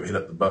menu. Let's go hit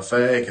up the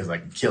buffet because I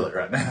can kill it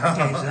right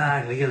now.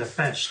 Exactly. Get a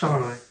fat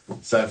start on it.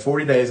 So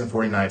 40 days and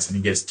 40 nights, and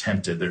he gets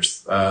tempted.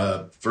 There's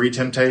 3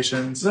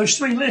 temptations. There's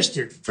 3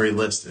 listed. 3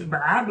 listed.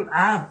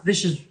 But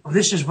this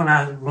is one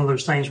of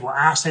those things where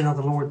I say to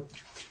the Lord,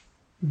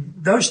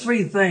 those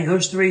 3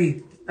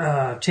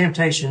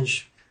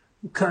 temptations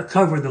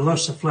cover the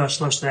lust of flesh,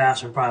 lust of the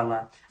eyes, and pride of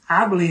life.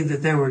 I believe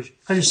that there was,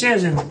 because it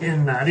says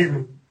in I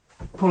didn't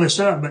pull this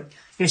up, but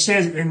it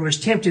says it was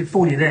tempted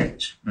 40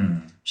 days.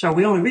 Mm. So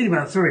we only read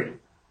about 3.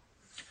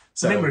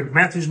 So, remember,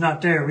 Matthew's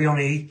not there. He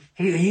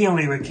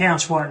only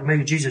recounts what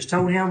maybe Jesus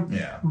told him.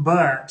 Yeah.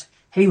 But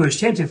he was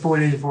tempted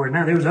 40 days and 40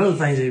 nights. There was other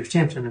things that he was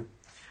tempted him.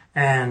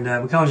 And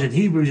because in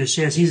Hebrews it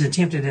says he's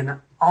tempted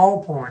in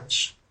all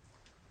points.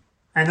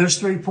 And those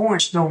 3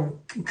 points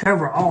don't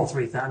cover all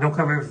 3 things. Don't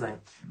cover everything.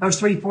 Those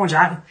 3 points,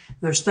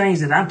 those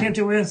things that I'm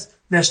tempted with,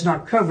 that's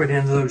not covered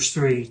in those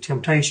 3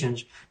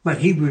 temptations. But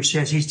Hebrews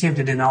says he's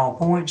tempted in all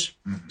points.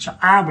 Mm-hmm. So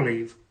I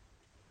believe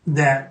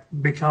that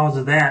because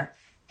of that,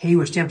 he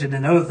was tempted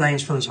in other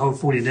things for this whole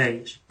 40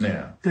 days.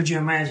 Yeah. Could you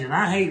imagine?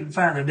 I hate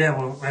fighting the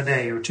devil a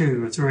day or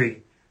 2 or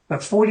 3.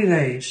 But 40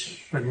 days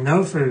with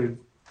no food,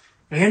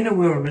 in the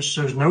wilderness,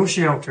 there's no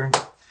shelter,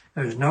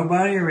 there's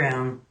nobody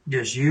around,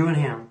 just you and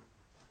him.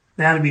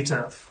 That'd be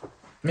tough.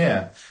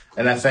 Yeah.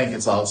 And I think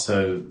it's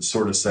also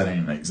sort of setting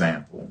an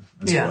example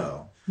as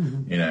well.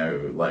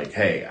 Mm-hmm. Like,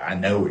 hey, I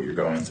know what you're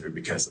going through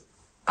because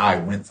I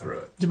went through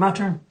it. Is it my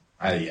turn?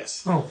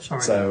 Yes. Oh,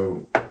 sorry.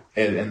 So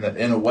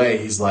in a way,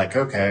 he's like,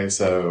 okay,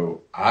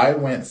 so I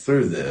went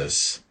through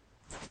this.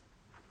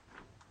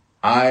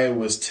 I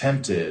was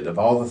tempted of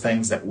all the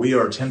things that we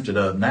are tempted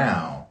of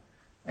now,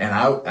 and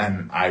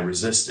I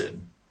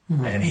resisted.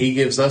 Mm-hmm. And he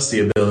gives us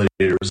the ability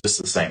to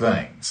resist the same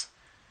things.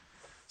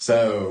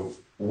 So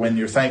when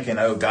you're thinking,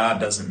 oh, God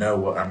doesn't know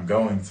what I'm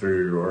going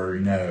through, or,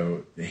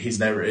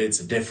 it's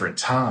a different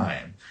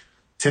time.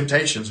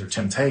 Temptations are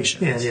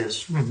temptations. Yeah, it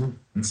is. Mm-hmm.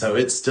 And so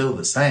it's still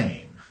the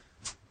same.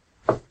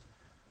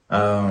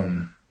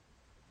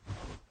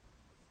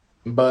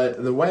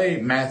 But the way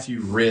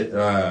Matthew writ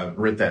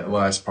that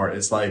last part,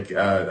 it's like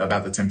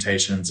about the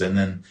temptations, and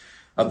then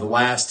the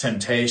last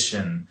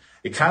temptation.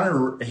 He kind of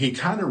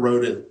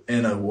wrote it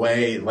in a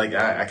way like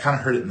I kind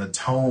of heard it in the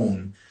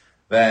tone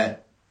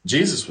that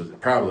Jesus was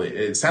probably.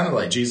 It sounded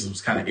like Jesus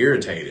was kind of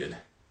irritated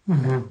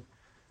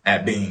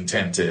at being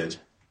tempted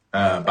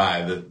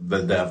by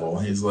the devil.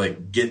 He's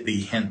like, "Get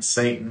thee hence,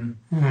 Satan."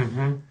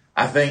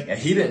 I think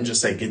he didn't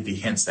just say "Get thee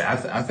hence."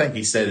 I think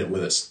he said it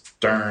with a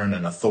stern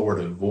and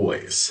authoritative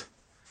voice.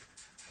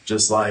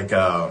 Just like,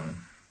 if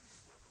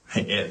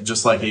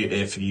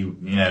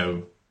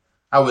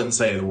I wouldn't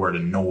say the word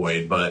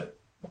annoyed, but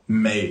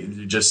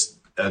just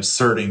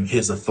asserting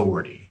his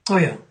authority. Oh,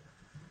 yeah.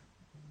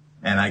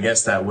 And I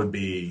guess that would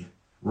be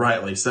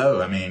rightly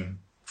so. I mean,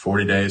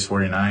 40 days,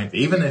 40 nights.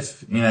 Even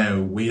if,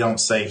 we don't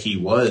say he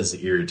was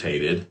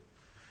irritated,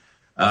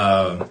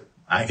 I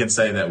can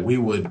say that we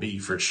would be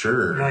for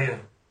sure. Oh, yeah.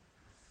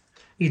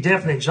 He's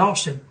definitely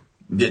exhausted.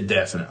 Yeah,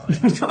 definitely.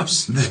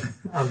 Because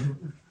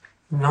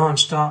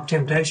non-stop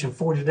temptation,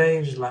 40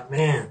 days, is like,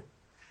 man,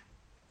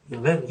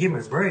 give me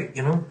a break,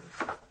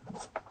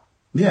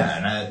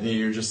 Yeah, and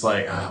you're just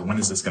like, when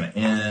is this going to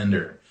end?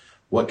 Or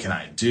what can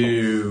I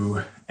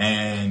do?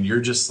 And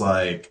you're just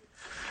like,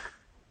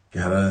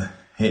 at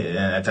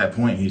that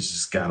point, he's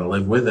just got to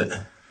live with it.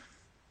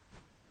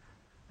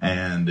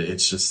 And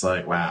it's just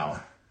like,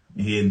 wow,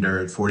 he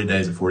endured 40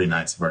 days and 40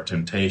 nights of our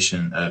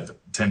temptation.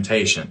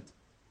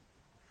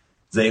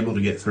 He's able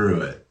to get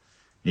through it.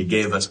 He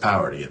gave us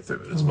power to get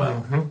through it as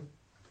well.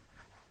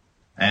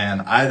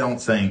 And I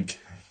don't think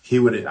he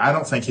would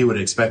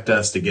expect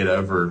us to get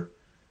over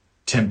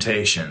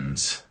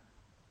temptations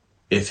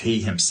if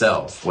he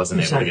himself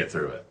wasn't able to get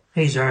through it.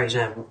 He's our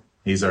example.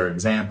 He's our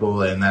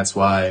example, and that's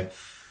why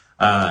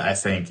I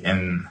think,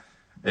 and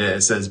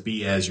it says,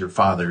 "Be as your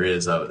Father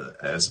is,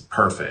 as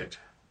perfect."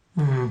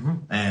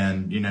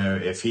 And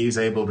if he's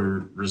able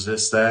to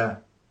resist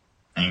that,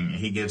 and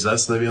he gives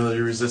us the ability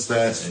to resist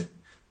that,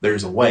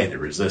 there's a way to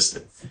resist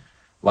it.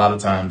 A lot of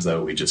times,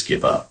 though, we just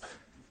give up.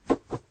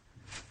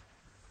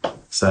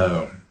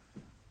 So,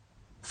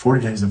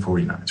 40 days and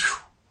 40 nights. Whew,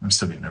 I'm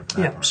still getting over that.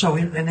 Yeah. Part. So,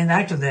 and then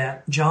after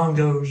that, John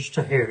goes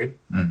to Herod,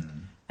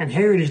 and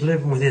Herod is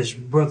living with his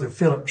brother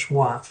Philip's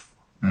wife,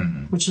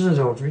 which is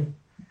adultery.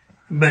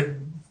 But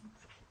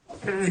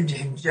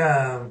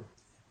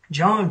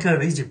John could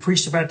have easily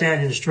preached about that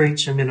in the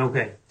streets and been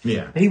okay.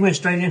 Yeah. He went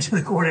straight into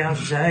the courthouse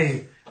and said,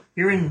 "Hey,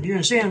 you're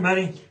in sin,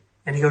 buddy,"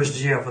 and he goes to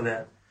jail for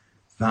that.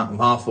 Not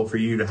lawful for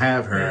you to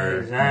have her. Yeah,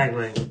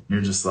 exactly.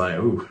 You're just like,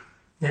 ooh.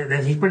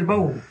 Yeah, he's pretty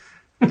bold.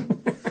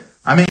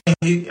 I mean,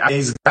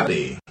 he's got to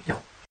be. Yeah.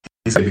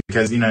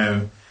 Because,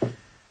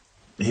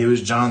 he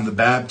was John the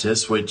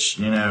Baptist, which,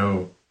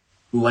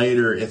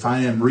 later, if I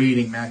am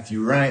reading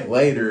Matthew right,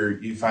 later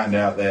you find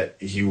out that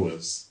he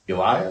was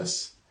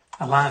Elias.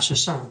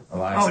 Elias' son.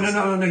 Elias'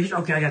 No.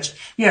 Okay, I got you.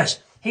 Yes,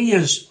 he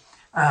is,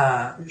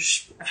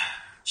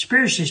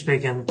 spiritually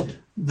speaking,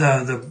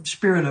 the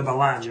spirit of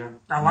Elijah.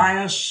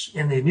 Elias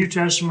in the New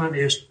Testament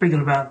is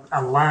speaking about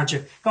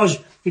Elijah. Because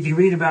if you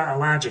read about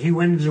Elijah, he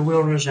went into the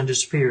wilderness and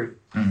disappeared.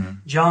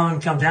 John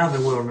comes out of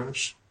the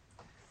wilderness.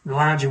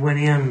 Elijah went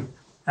in.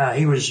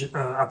 He was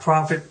a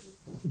prophet.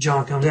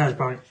 John comes out as a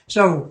prophet.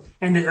 So,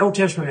 in the Old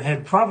Testament, it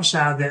had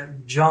prophesied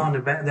that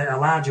that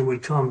Elijah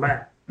would come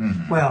back.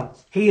 Well,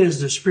 he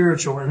is the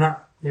spiritual, and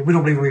we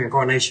don't believe in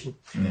reincarnation,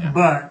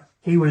 but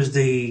he was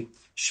the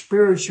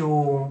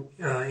spiritual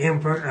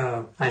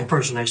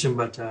impersonation,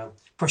 but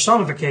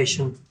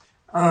personification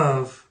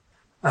of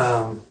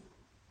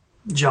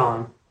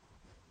John.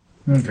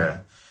 Okay.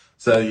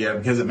 So, yeah,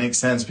 because it makes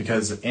sense,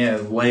 because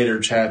in later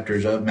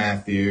chapters of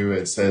Matthew,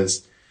 it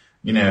says,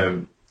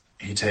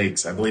 he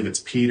takes, I believe it's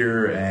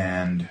Peter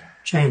and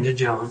James and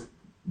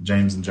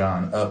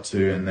John up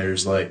to, and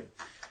there's like,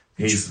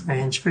 he's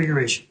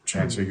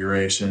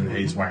Transfiguration.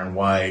 He's wearing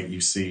white.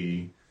 You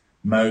see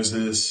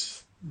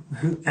Moses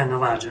and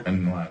Elijah.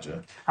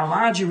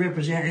 Elijah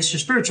represents, it's a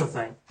spiritual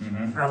thing.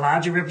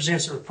 Elijah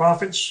represents the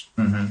prophets,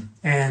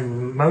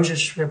 and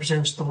Moses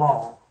represents the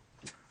law.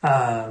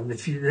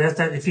 If you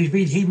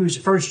read Hebrews,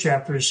 the first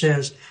chapter, it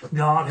says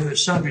God, who at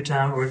sundry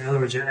times, or in other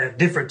words, at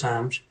different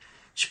times,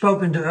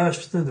 spoken to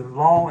us through the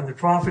law and the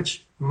prophets,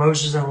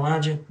 Moses and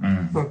Elijah.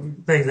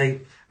 They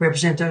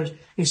represent those.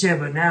 He said,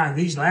 but now in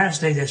these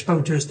last days, they've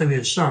spoken to us through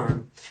his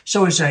son.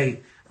 So it's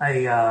a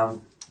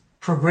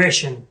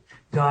progression.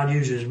 God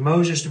uses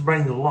Moses to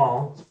bring the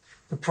law,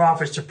 the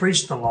prophets to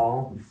preach the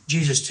law,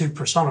 Jesus to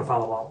personify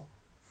the law.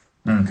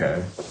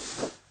 Okay.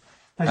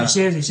 Like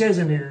he says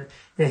in there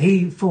that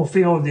he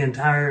fulfilled the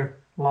entire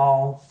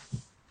law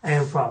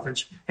and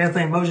prophets.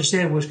 Everything Moses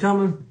said was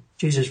coming,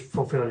 Jesus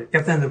fulfilled it.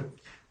 Everything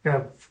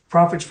the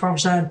prophets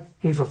prophesied,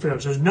 he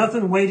fulfilled. So there's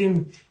nothing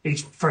waiting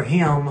for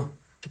him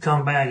to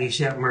come back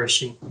except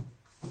mercy.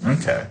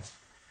 Okay.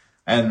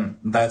 And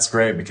that's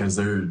great, because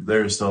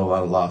there's still a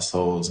lot of lost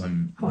souls,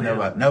 and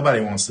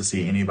nobody wants to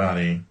see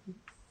anybody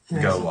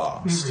go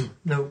lost.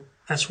 No,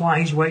 that's why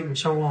he's waiting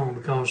so long,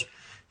 because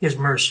his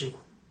mercy.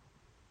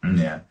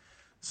 Yeah.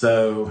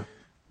 So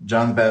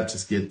John the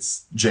Baptist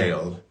gets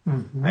jailed,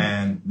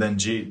 and then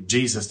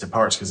Jesus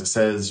departs, because it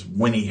says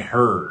when he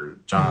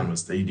heard John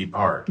he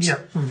departs.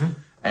 Yep.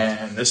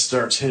 And this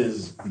starts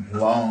his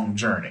long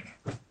journey.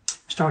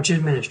 Starts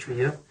his ministry,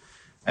 yep.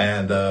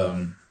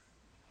 And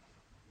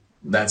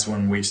that's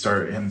when we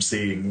start him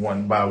seeing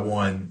one by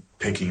one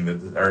getting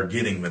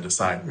the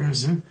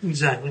disciples.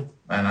 Exactly.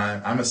 And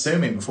I'm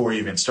assuming before he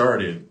even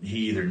started,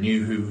 he either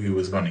knew who he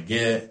was going to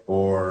get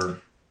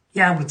or...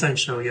 Yeah, I would think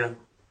so, yeah.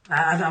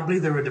 I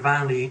believe they were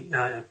divinely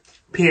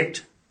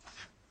picked.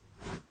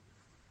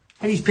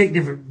 And he's picked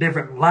different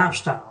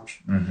lifestyles.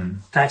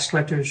 Tax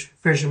collectors,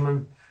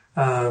 fishermen.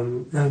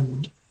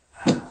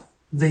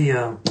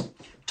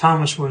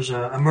 Thomas was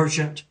a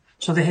merchant.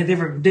 So they had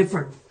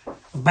different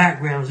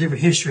backgrounds,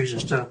 different histories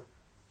and stuff.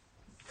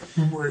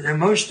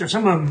 And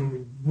some of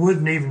them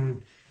wouldn't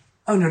even,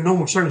 under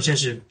normal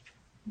circumstances,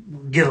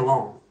 get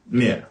along.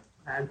 Yeah.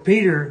 And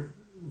Peter,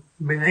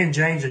 and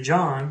James and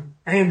John,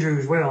 Andrew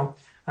as well,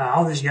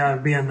 all these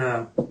guys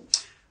being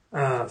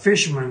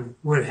fishermen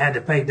would have had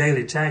to pay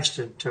daily tax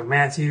to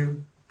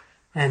Matthew.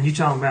 And you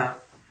talking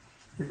about,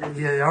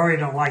 you already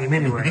don't like him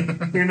anyway,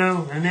 you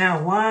know. And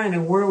now, why in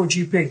the world would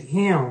you pick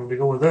him to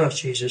go with us,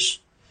 Jesus?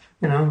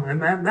 You know,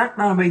 and that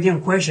might have made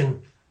them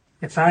question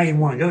if I even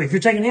want to go. If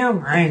you're taking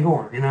him, I ain't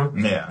going, you know.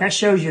 Yeah. That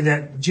shows you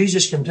that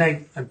Jesus can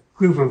take a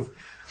group of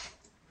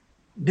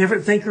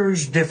different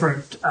thinkers,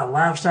 different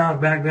lifestyle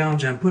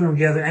backgrounds, and put them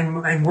together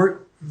and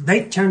work.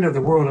 They turned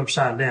the world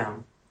upside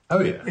down.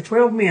 Oh, yeah.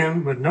 12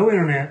 men with no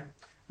internet,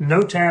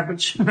 no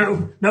tablets,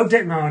 no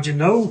technology,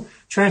 no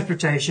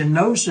transportation,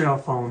 no cell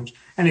phones,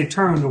 and they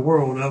turned the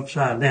world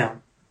upside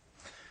down.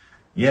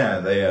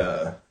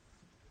 Yeah,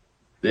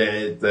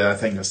 I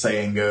think the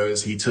saying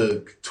goes, he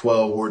took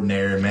 12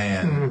 ordinary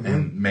men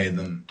and made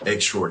them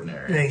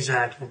extraordinary.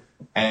 Exactly.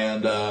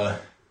 And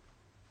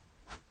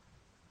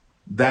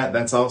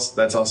that's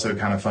also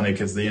kind of funny,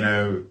 because, you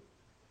know,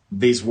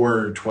 these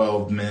were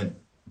 12 men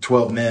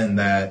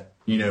that,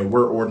 you know,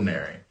 were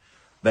ordinary.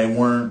 They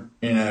weren't,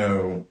 you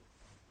know,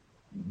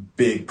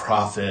 big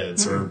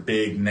prophets or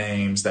big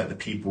names that the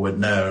people would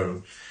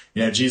know.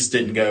 You know, Jesus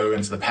didn't go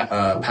into the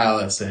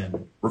palace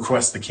and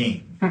request the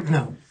king.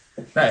 No.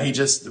 No,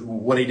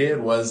 what he did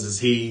was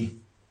he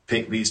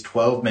picked these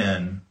 12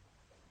 men,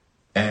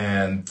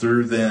 and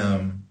through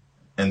them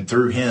and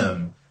through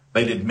him,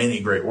 they did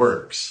many great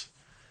works.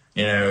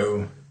 You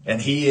know,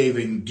 and he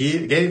even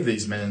gave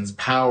these men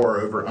power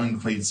over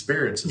unclean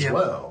spirits as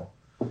well.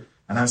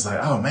 And I was like,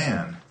 oh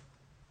man,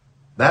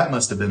 that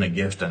must have been a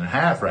gift and a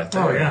half right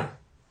there. Oh,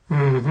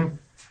 yeah.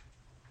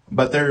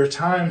 But there are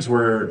times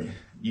where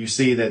you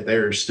see that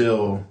they're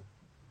still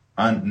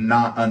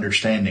not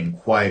understanding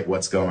quite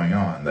what's going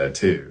on, though,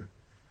 too.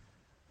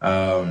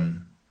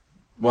 Well,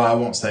 I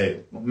won't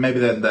say, maybe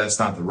that's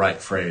not the right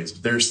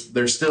phrase.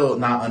 They're still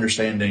not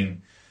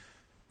understanding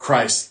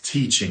Christ's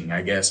teaching,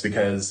 I guess,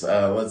 because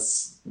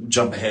let's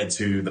jump ahead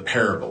to the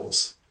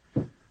parables.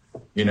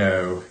 You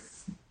know,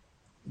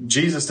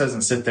 Jesus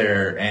doesn't sit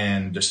there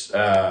and just, he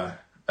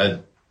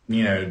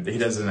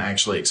doesn't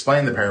actually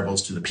explain the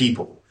parables to the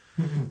people.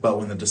 But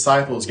when the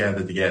disciples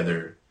gather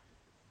together,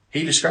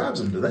 he describes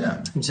them to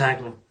them.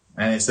 Exactly.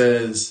 And he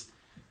says,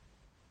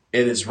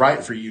 it is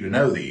right for you to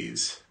know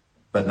these,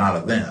 but not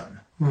of them.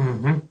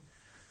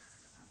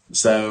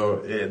 So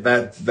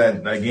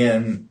that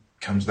again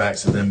comes back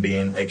to them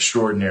being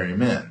extraordinary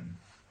men.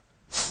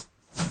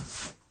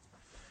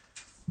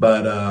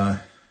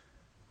 But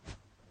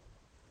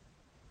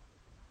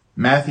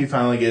Matthew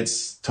finally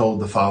gets told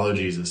to follow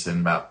Jesus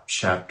in about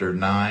chapter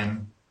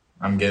 9.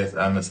 I'm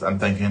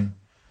thinking.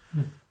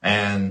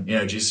 And, you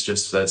know, Jesus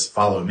just says,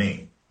 follow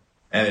me.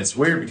 And it's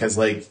weird because,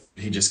 like,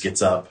 he just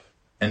gets up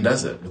and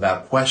does it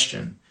without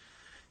question.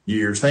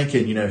 You're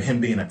thinking, you know,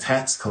 him being a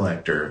tax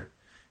collector,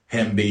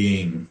 him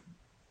being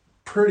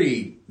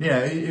pretty, you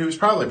know, he was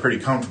probably pretty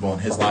comfortable in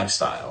his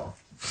lifestyle.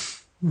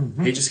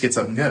 He just gets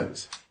up and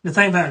goes. The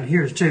thing about it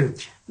here is, too,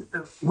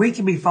 we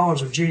can be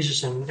followers of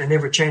Jesus and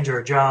never change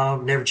our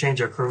job, never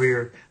change our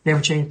career,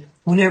 never change.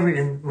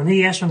 And when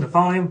he asked them to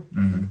follow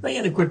him, they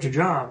had to quit their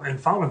job and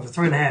follow him for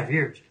 3.5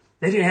 years.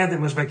 They didn't have that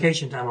much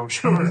vacation time, I'm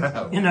sure.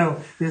 No. You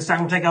know, this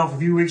time we'll take off a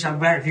few weeks, I'll be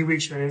back a few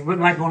weeks. It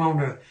wasn't like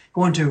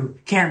going to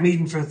camp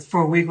meeting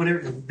for a week, whatever.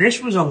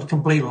 This was a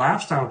complete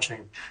lifestyle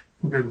change.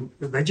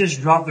 They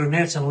just dropped their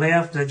nets and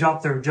left. They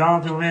dropped their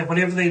jobs and left.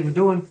 Whatever they were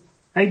doing,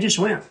 they just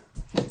went.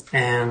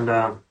 And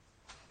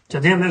to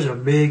them, there's a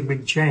big,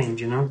 big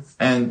change, you know.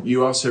 And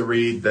you also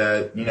read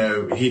that, you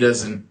know, he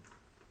doesn't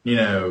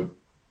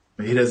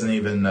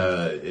even,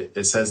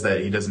 it says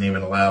that he doesn't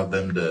even allow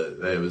them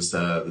it was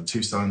the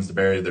two sons to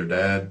bury their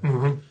dad.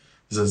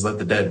 He says, let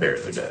the dead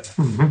bury their dead.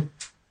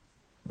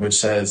 Which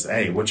says,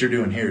 hey, what you're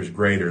doing here is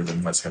greater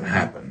than what's going to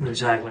happen.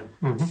 Exactly.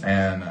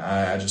 And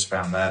I just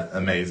found that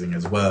amazing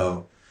as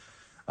well.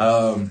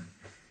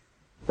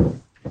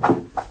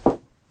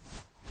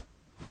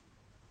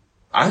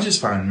 I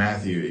just find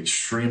Matthew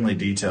extremely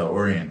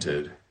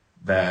detail-oriented,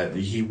 that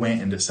he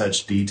went into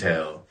such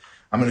detail.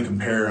 I'm going to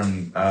compare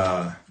him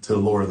to the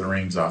Lord of the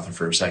Rings author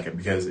for a second,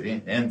 because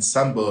in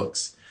some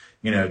books,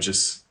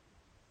 just,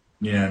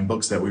 in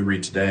books that we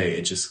read today,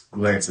 it just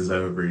glances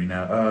over,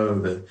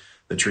 oh,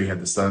 the tree had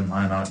the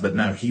sunlight on it. But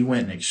no, he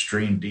went in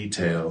extreme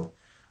detail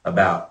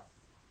about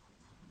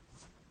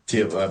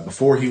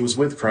before he was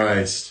with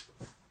Christ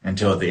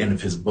until at the end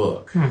of his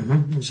book.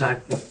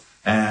 Exactly.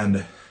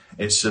 And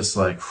it's just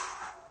like...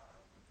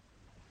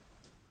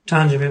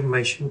 tons of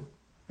information.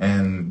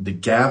 And to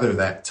gather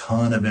that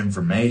ton of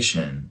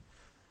information,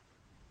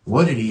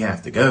 what did he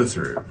have to go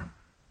through?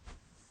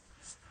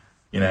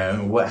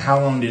 How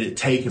long did it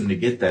take him to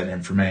get that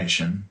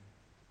information?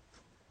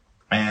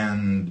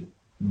 And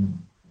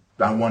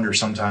I wonder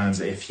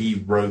sometimes if he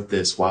wrote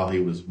this while he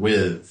was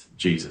with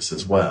Jesus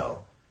as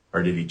well.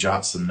 Or did he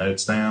jot some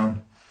notes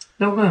down?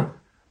 Don't know.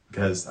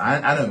 Because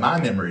I know my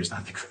memory is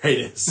not the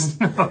greatest.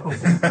 No.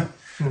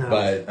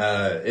 But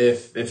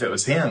if it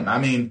was him,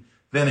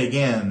 then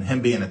again,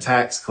 him being a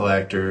tax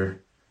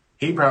collector,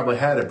 he probably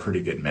had a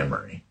pretty good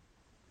memory.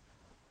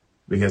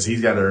 Because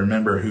he's got to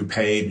remember who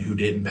paid and who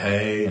didn't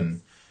pay,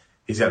 and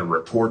he's got to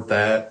report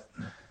that.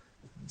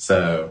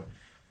 So,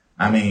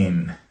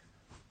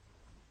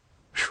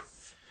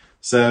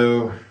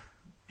 so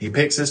he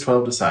picks his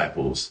 12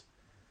 disciples,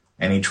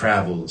 and he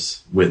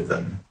travels with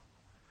them.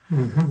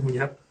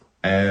 Yep.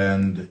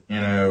 And,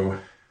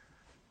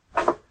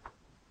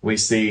 we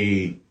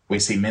see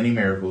many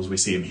miracles. We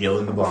see him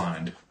healing the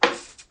blind.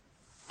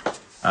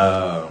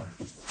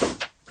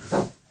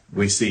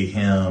 We see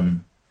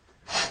him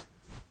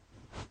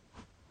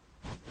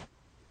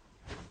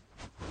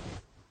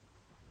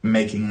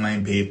making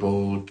lame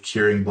people,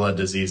 curing blood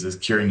diseases,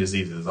 curing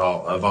diseases,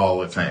 all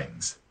of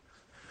things.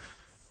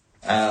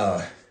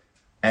 And,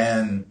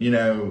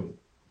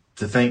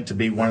 to think to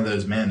be one of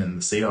those men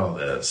and to see all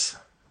this,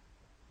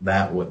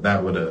 that would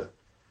have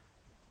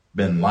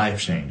been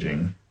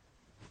life-changing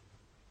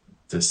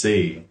to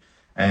see.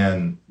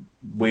 And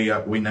we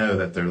know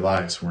that their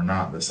lives were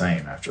not the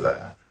same after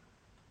that.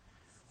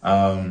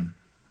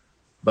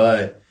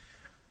 But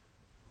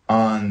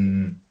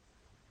on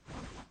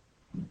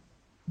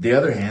the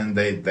other hand,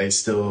 they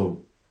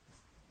still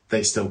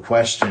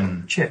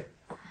question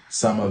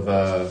some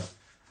of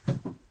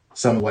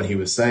what he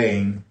was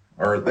saying,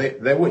 or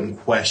they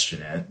wouldn't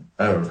question it.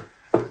 Oh,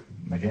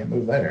 I can't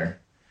move there.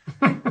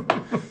 I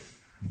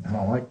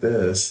don't like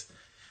this.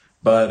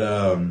 But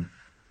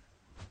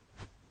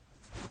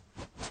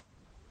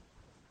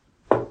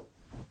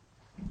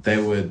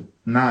they would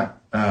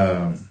not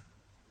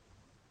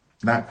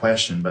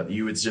question, but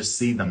you would just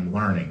see them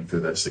learning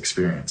through this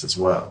experience as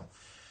well.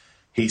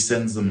 He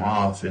sends them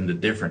off into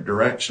different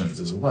directions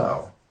as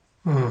well.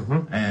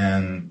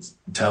 And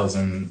tells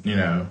them,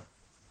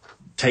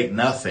 take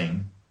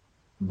nothing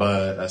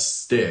but a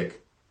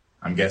stick,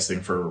 I'm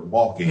guessing for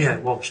walking. Yeah,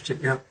 walk stick,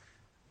 yeah.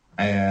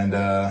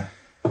 And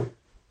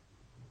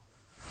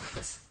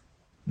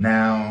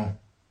now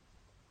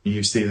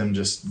you see them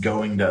just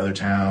going to other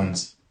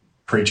towns,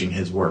 preaching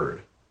his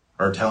word,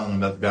 or telling them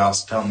about the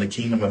gospel, telling them the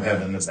kingdom of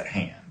heaven is at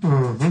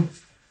hand.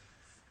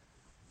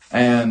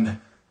 And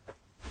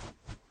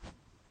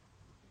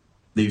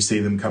you see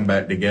them come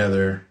back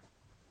together.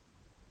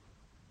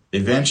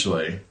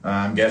 Eventually,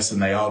 I'm guessing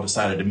they all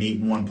decided to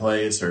meet in one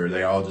place, or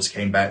they all just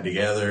came back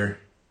together,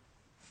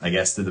 I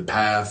guess, through the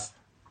path.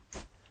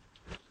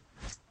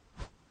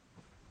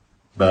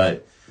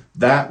 But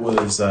that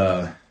was,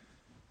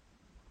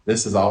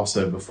 this is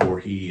also before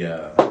he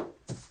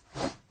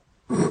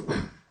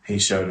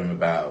showed him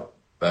about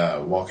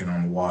walking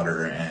on the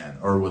water,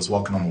 or was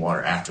walking on the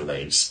water after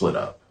they split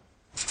up.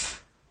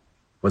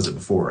 Was it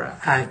before or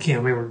after? I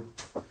can't remember.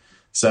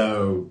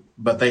 So,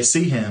 but they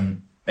see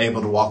him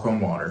able to walk on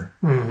water.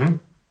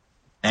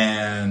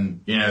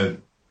 And,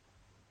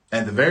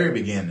 at the very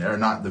beginning, or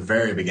not the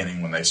very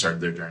beginning when they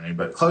started their journey,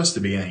 but close to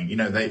the beginning,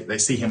 they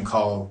see him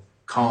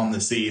calm the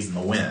seas and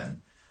the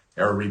wind,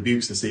 or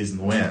rebukes the seas and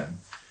the wind.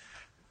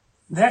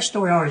 That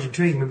story always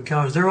intrigued me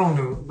because they're on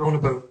the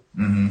boat.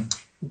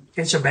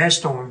 It's a bad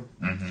storm.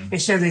 It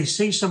says they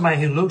see somebody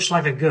who looks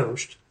like a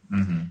ghost.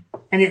 And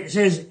it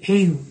says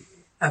he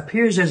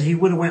appears as he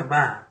would have went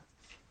by.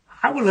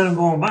 I would let him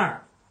go on by.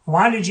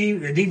 Why did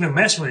you even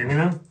mess with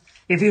him,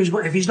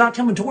 If he's not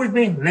coming towards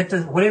me,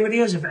 whatever it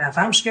is, if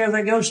I'm scared of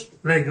that ghost,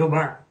 let it go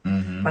by.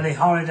 But they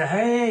hollered,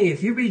 hey,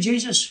 if you be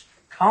Jesus,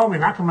 call me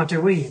and I'll come out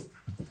there with you.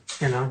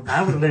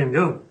 I would let him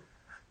go.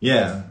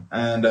 Yeah,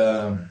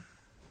 and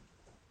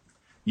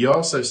you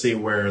also see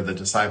where the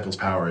disciples'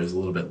 power is a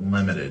little bit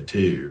limited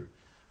too,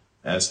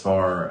 as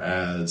far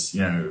as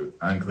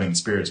unclean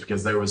spirits,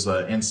 because there was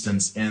an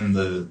instance in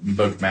the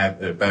book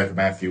of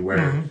Matthew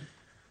where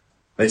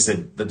they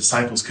said the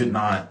disciples could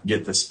not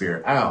get the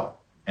spirit out,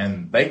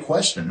 and they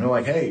questioned. They're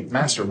like, "Hey,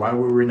 Master, why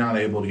were we not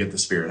able to get the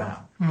spirit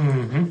out?"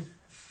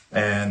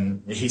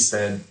 And he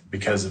said,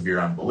 "Because of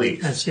your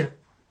unbelief." That's it.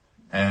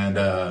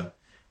 And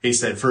he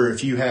said, "For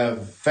if you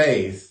have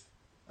faith,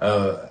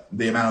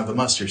 the amount of the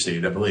mustard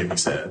seed, I believe he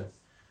said.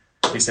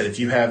 He said, if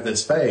you have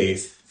this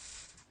faith,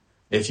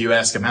 if you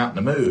ask a mountain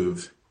to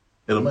move,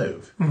 it'll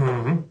move."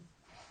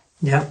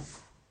 Yeah.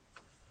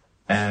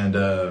 And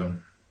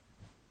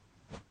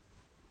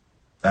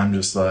I'm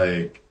just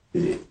like,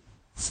 you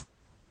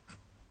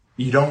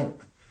don't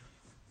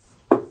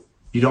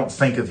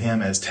think of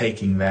him as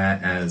taking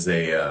that as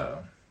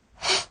a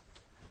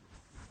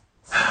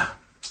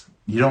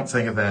you don't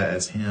think of that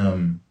as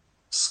him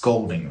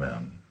scolding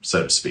them,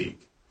 so to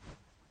speak.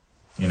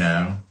 You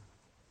know,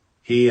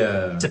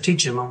 It's a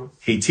teaching moment.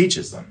 he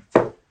teaches them.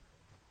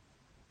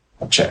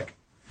 Check.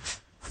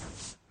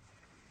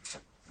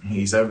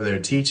 He's over there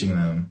teaching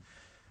them,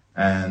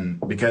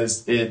 and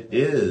because it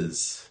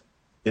is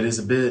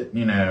a bit,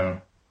 you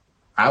know,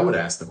 I would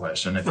ask the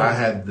question, if I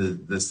had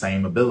the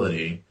same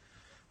ability,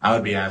 I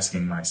would be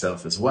asking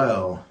myself as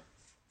well,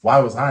 why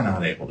was I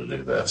not able to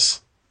do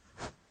this?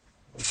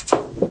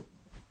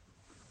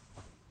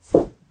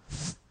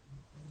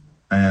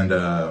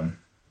 And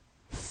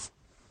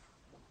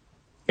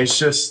it's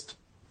just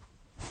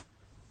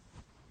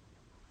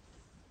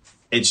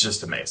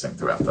amazing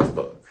throughout the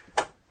book.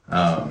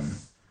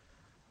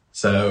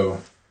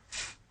 So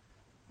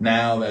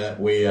now that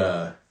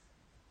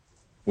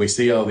we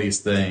see all these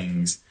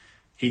things,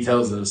 he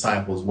tells the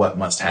disciples what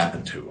must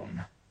happen to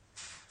them.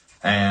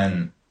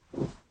 And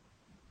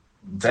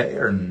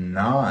they're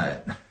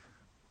not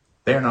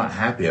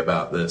happy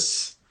about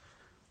this,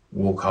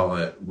 we'll call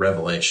it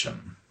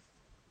revelation.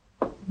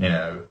 You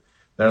know,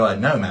 they're like,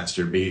 no,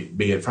 Master, be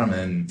it from him.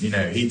 And, you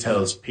know, he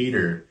tells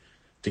Peter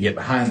to get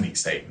behind thee,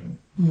 Satan.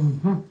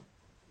 Mm-hmm.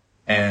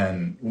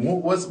 And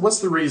what's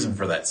the reason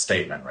for that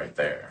statement right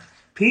there?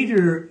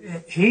 Peter,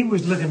 he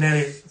was looking at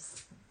it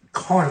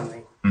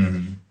carnally.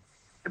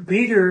 Mm-hmm.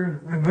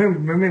 Peter,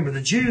 remember,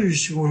 the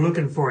Jews were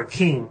looking for a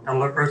king,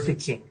 an earthly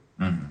king.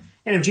 Mm-hmm.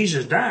 And if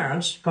Jesus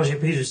dies, because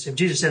if Jesus said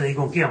that he's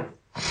going to kill him,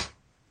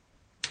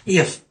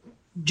 if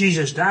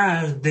Jesus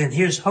dies, then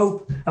his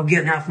hope of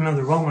getting out from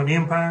under the Roman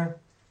Empire,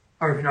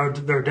 or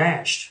they're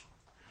dashed.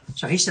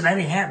 So he said, that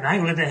ain't happening. I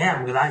ain't gonna let that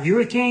happen. Because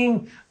you're a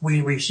king.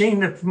 We've seen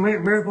the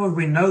miracles.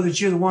 We know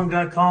that you're the one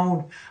God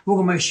called. We're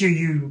gonna make sure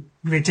you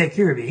really take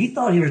care of you. He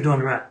thought he was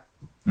doing right.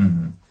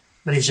 Mm-hmm.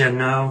 But he said,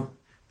 no,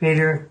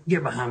 Peter,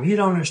 get behind me. You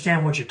don't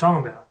understand what you're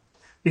talking about.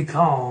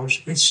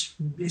 Because this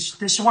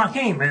is why I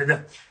came.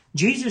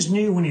 Jesus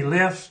knew when he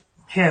left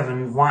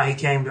heaven why he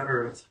came to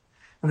earth.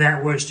 And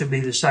that was to be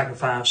the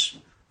sacrifice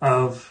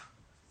of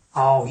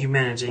all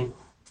humanity.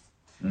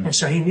 Mm-hmm. And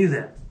so he knew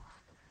that.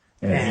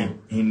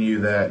 And he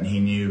knew that, and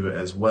he knew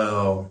as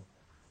well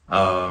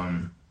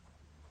that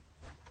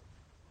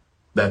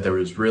there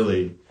was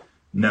really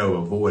no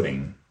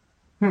avoiding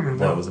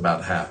what was about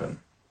to happen.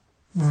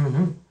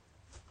 Mm-hmm.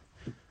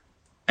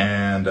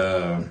 And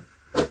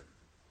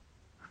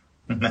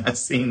I've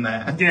seen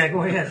that. Yeah,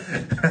 go ahead.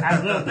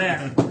 I love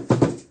that.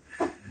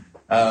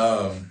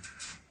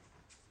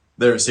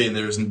 They were saying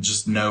there was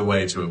just no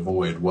way to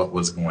avoid what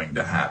was going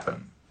to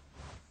happen.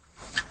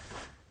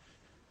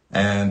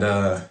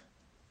 And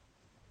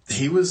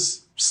he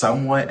was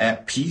somewhat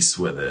at peace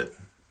with it.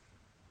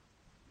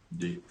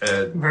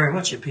 Very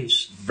much at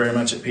peace. Very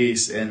much at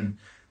peace. And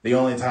the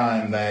only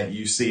time that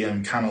you see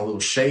him kind of a little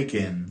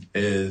shaken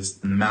is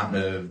in the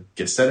mountain of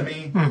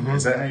Gethsemane. Mm-hmm.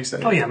 Is that how you say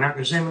it? Oh, yeah, Mount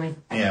Gethsemane.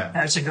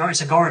 Yeah. It's a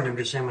garden of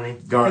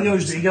Gethsemane. He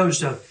goes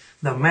to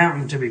the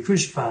mountain to be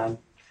crucified,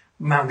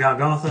 Mount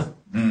Golgotha.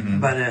 Mm-hmm.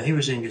 But he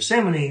was in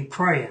Gethsemane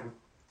praying.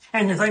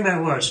 And the thing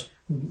about it was,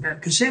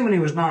 Gethsemane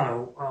was not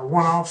a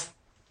one-off.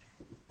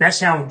 That's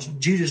how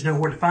Judas knew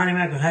where to find him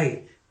at. Because,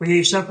 hey, we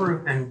ate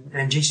supper,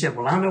 and Jesus said,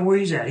 well, I know where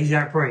he's at. He's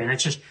out praying.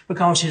 That's just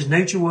because his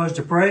nature was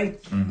to pray.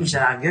 Mm-hmm. He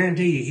said, I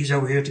guarantee you he's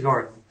over here at the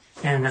garden.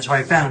 And that's why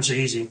he found him so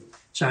easy.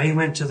 So he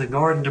went to the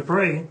garden to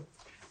pray.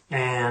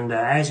 And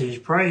as he's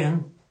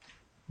praying,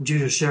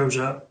 Judas shows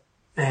up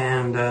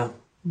and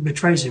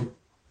betrays him.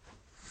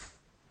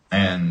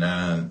 And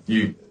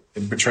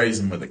it betrays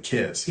him with a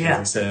kiss. Yeah.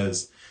 He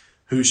says,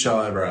 who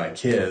shall ever I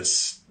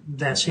kiss?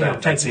 That's him.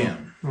 That's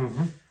him.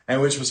 Mm-hmm. And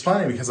which was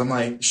funny because I'm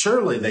like,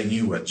 surely they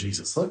knew what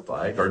Jesus looked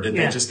like, or did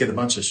they just get a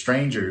bunch of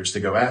strangers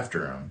to go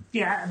after him?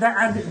 Yeah,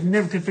 I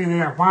never could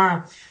figure out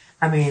why.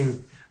 I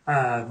mean,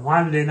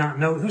 why did they not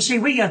know? Well, see,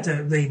 we got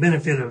the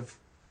benefit of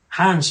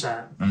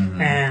hindsight, mm-hmm.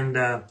 and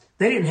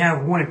they didn't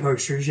have wanted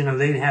posters. You know,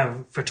 they didn't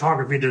have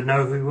photography to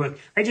know who he was.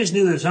 They just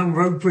knew there was some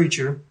rogue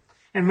preacher.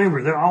 And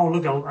remember, they all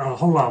look a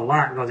whole lot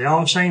alike. They're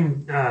all the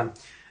same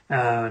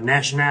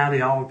nationality,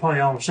 probably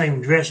all the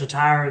same dress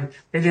attire.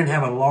 They didn't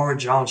have a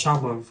large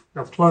ensemble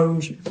of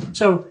clothes.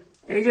 So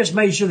it just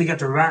made sure they got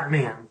the right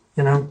man,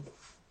 you know.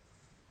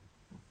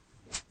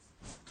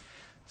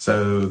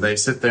 So they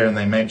sit there and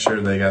they make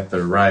sure they got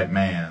the right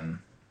man.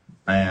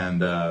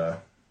 And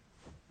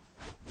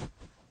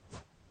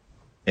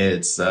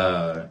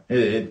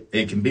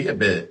it can be a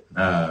bit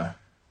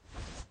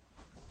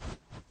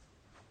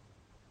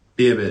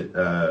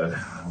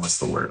what's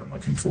the word I'm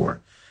looking for?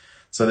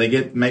 So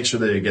they make sure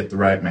they get the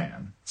right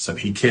man. So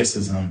he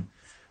kisses him.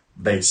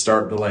 They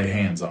start to lay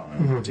hands on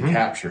him mm-hmm. to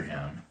capture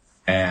him.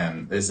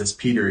 And is this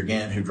Peter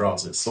again who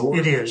draws his sword?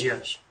 It is,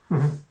 yes.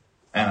 Mm-hmm.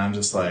 And I'm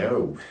just like,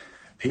 oh,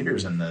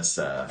 Peter's in this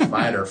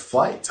fight or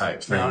flight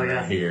type thing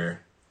right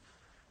here.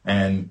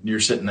 And you're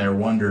sitting there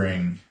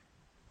wondering,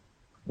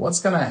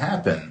 what's going to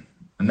happen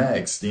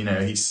next? You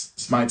know, he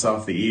smites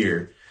off the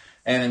ear.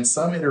 And in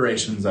some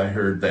iterations, I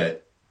heard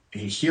that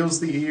he heals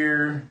the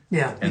ear.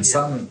 Yeah. And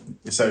so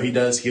he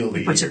does heal the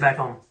ear. Puts it back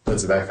on.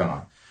 Puts it back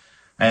on.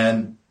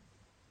 And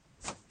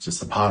just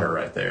the potter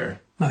right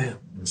there. Oh, yeah.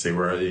 You see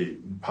where the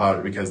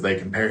potter, because they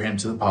compare him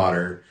to the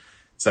potter.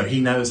 So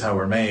he knows how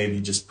we're made. He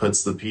just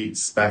puts the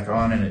piece back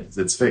on and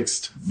it's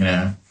fixed, you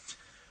know.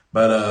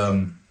 But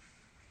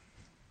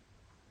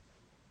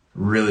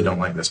really don't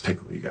like this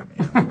pickle you got me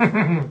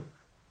in,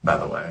 by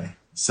the way.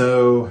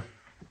 So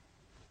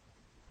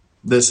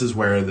this is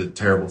where the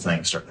terrible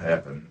things start to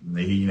happen.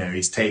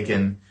 He's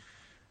taken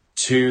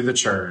to the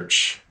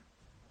church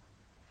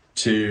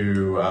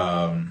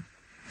to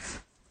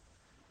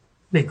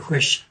Big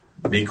question.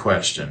 Be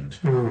questioned.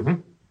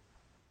 Mm-hmm.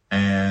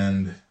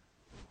 And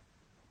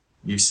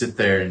you sit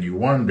there and you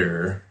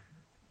wonder,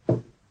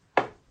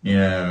 you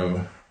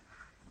know,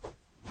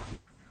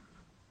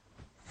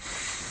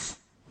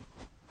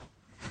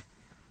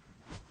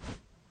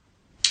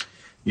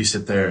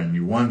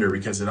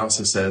 because it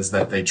also says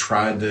that they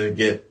tried to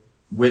get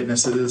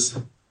witnesses,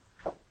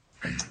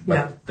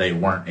 but they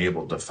weren't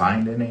able to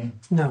find any.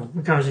 No,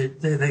 because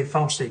they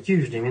falsely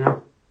accused him, you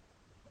know.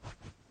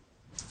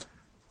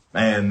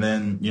 And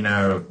then, you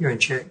know... You're in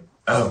check.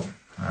 Oh,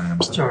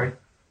 I'm sorry.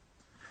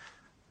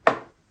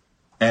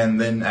 And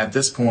then at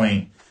this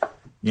point,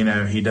 you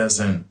know, he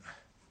doesn't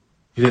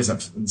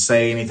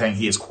say anything.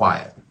 He is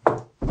quiet.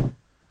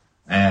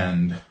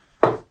 And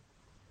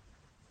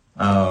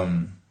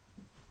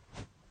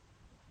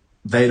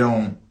they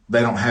don't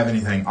have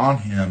anything on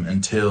him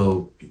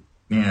until,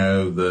 you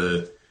know,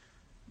 the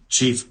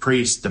chief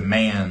priest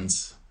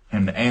demands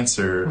him to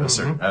answer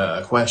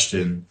a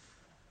question.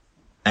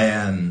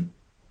 And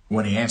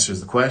when he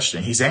answers the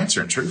question, he's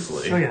answering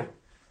truthfully. Oh, yeah.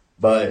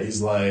 But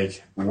he's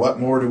like, what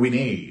more do we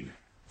need?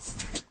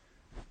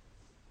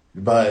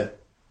 But,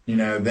 you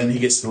know, then he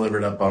gets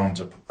delivered up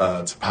onto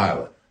to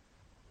Pilate.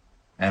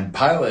 And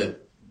Pilate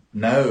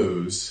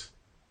knows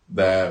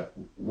that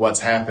what's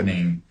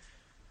happening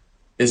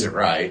isn't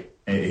right.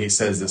 He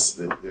says this,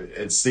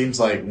 it seems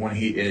like when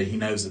he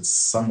knows it's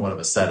somewhat of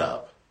a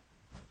setup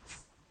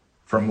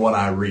from what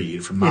I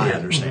read, from my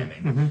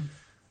understanding. Mm-hmm.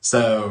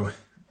 So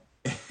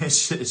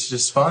it's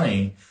just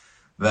funny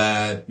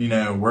that, you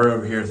know, we're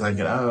over here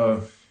thinking,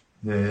 oh,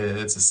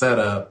 it's a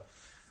setup.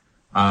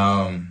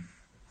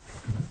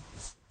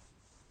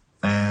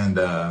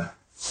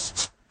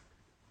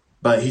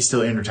 But he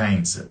still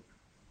entertains it.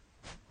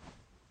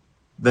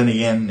 Then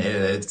again,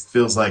 it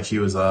feels like he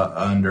was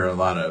under a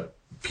lot of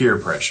peer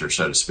pressure,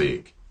 so to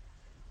speak,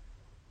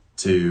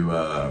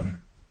 to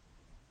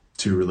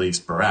release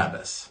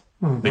Barabbas.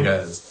 Mm-hmm.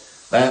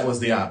 Because that was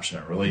the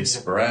option.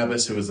 Release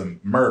Barabbas, who was a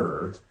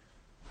murderer,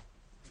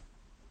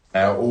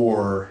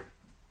 or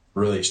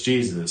release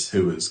Jesus,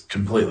 who was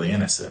completely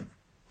innocent.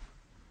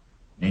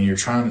 And you're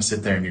trying to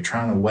sit there and you're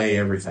trying to weigh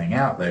everything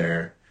out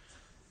there.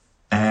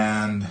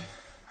 And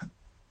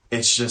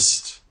it's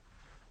just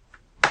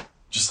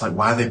like,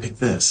 why they pick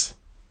this?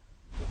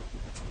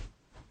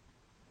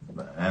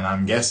 And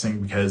I'm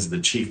guessing because the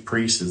chief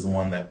priest is the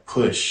one that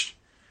pushed.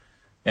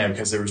 Yeah,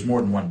 because there was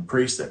more than one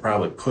priest that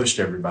probably pushed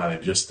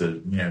everybody just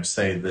to, you know,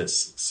 say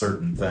this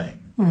certain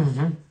thing.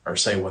 Mm-hmm. Or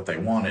say what they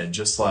wanted.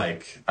 Just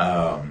like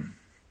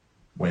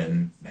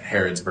when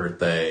Herod's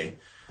birthday,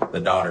 the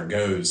daughter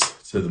goes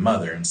to the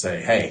mother and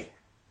say, hey,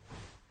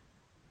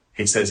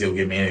 he says he'll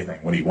give me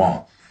anything. What do you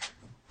want?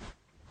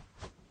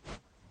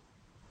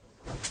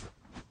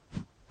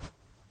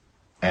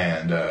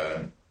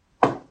 And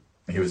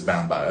he was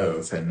bound by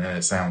oath. And then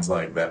it sounds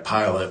like that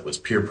Pilate was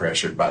peer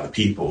pressured by the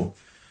people.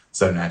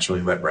 So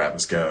naturally let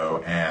Barabbas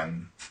go,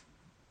 and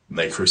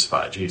they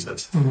crucified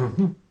Jesus.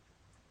 Mm-hmm.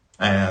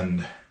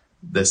 And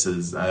this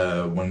is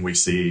when we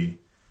see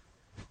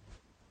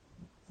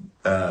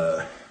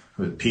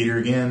Peter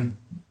again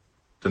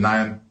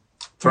denying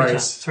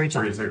thrice, three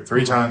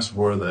times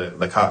before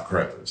the cock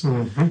crows.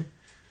 Mm-hmm.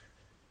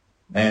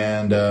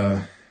 And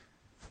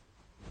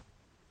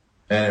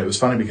it was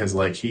funny because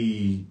like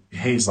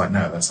he's like,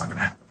 no, that's not going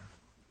to happen.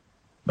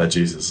 But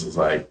Jesus is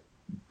like,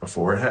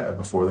 before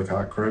the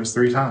cock crows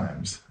 3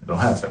 times, it'll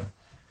happen.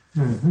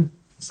 Mm-hmm.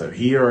 So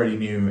he already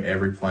knew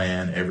every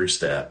plan, every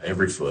step,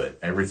 every foot,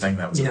 everything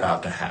that was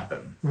about to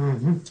happen.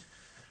 Mm-hmm.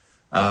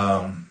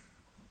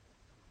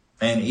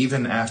 And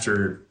even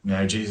after, you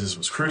know, Jesus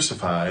was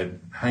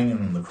crucified, hanging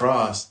on the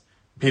cross,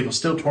 people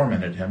still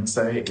tormented him and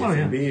say,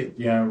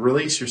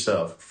 release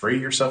yourself, free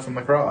yourself from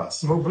the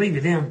cross. We'll believe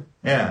it in.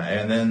 Yeah,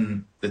 and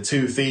then the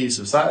 2 thieves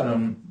beside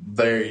him,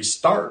 they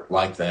start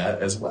like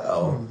that as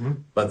well. Mm-hmm.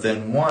 But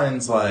then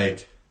one's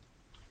like,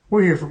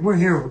 we're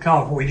here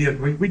because what we did.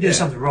 We did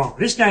something wrong.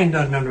 This guy ain't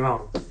done nothing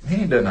wrong. He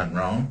ain't done nothing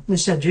wrong. He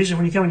said, Jesus,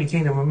 when you come in your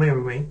kingdom,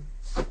 remember me.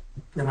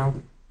 You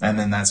know. And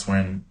then that's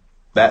when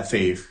that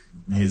thief,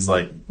 he's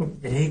like,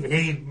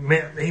 he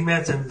met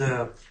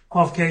the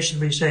qualification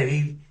to be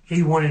saved.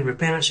 He wanted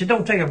repentance. It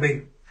don't take a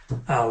big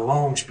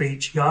long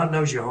speech. God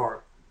knows your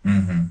heart.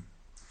 Mm-hmm.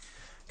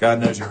 God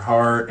knows your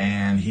heart,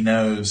 and He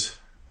knows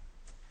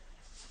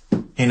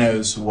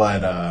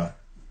what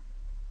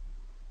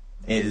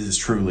is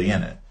truly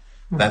in it.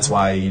 That's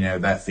why,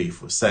 that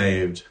thief was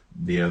saved.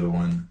 The other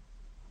one,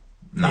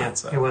 not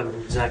so. It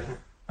wasn't exactly.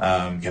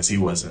 Because he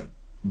wasn't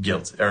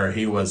guilty, or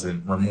he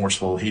wasn't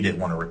remorseful. He didn't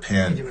want to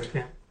repent. He didn't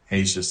repent.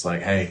 He's just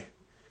like, hey,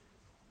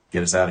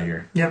 get us out of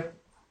here. Yep.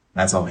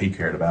 That's all he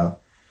cared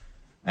about.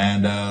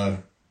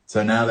 And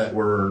so now that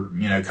we're,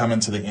 coming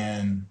to the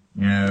end,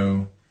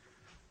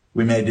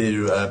 we may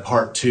do a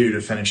part 2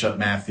 to finish up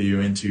Matthew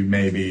into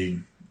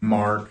maybe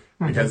Mark,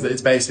 because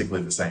it's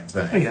basically the same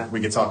thing. Yeah.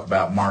 We could talk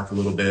about Mark a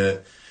little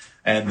bit,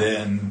 and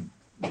then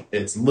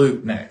it's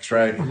Luke next,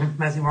 right?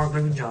 Matthew, Mark,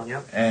 Luke, and John,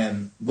 yep.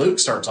 And Luke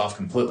starts off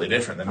completely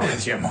different than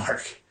Matthew and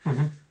Mark.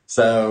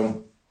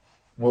 So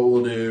what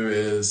we'll do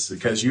is,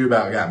 because you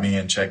about got me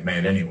in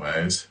checkmate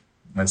anyways,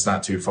 that's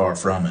not too far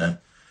from it.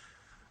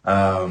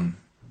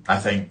 I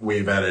think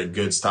we've had a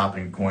good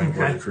stopping point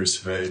with the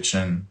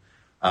crucifixion.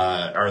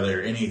 Are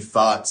there any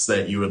thoughts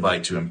that you would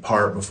like to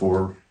impart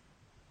before?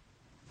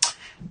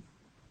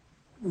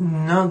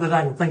 None that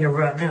I can think of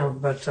right now,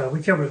 but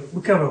we covered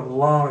a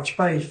large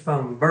space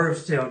from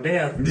birth till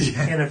death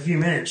in a few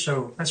minutes,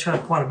 so that's kind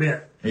of quite a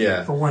bit.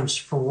 Yeah. For one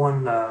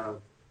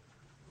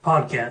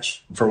podcast.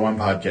 For one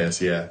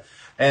podcast, yeah.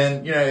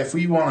 And if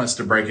we want us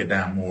to break it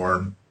down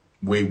more,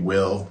 we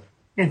will.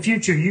 In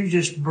future, you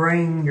just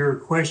bring your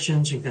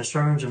questions and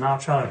concerns, and I'll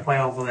try to play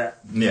off of that.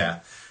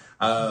 Yeah.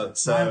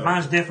 So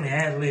mine's definitely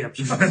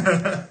ad-libs.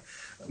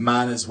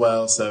 Mine as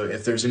well. So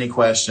if there's any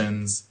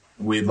questions,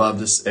 we'd love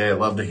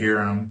to hear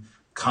them.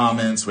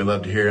 Comments, we'd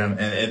love to hear them.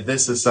 And if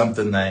this is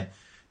something that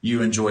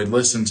you enjoyed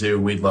listening to,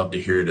 we'd love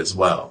to hear it as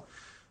well.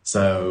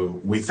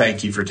 So we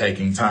thank you for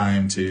taking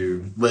time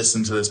to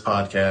listen to this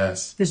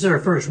podcast. This is our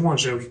first one,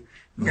 so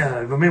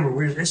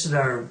remember, this is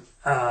our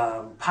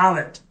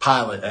pilot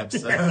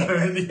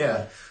episode.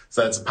 Yeah.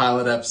 So it's a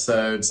pilot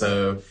episode.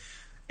 So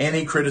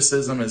any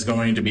criticism is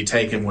going to be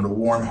taken with a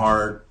warm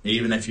heart.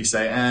 Even if you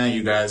say,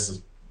 you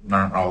guys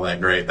aren't all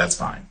that great, that's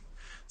fine.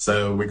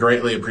 So we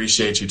greatly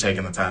appreciate you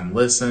taking the time to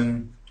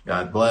listen.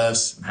 God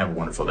bless, and have a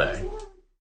wonderful day.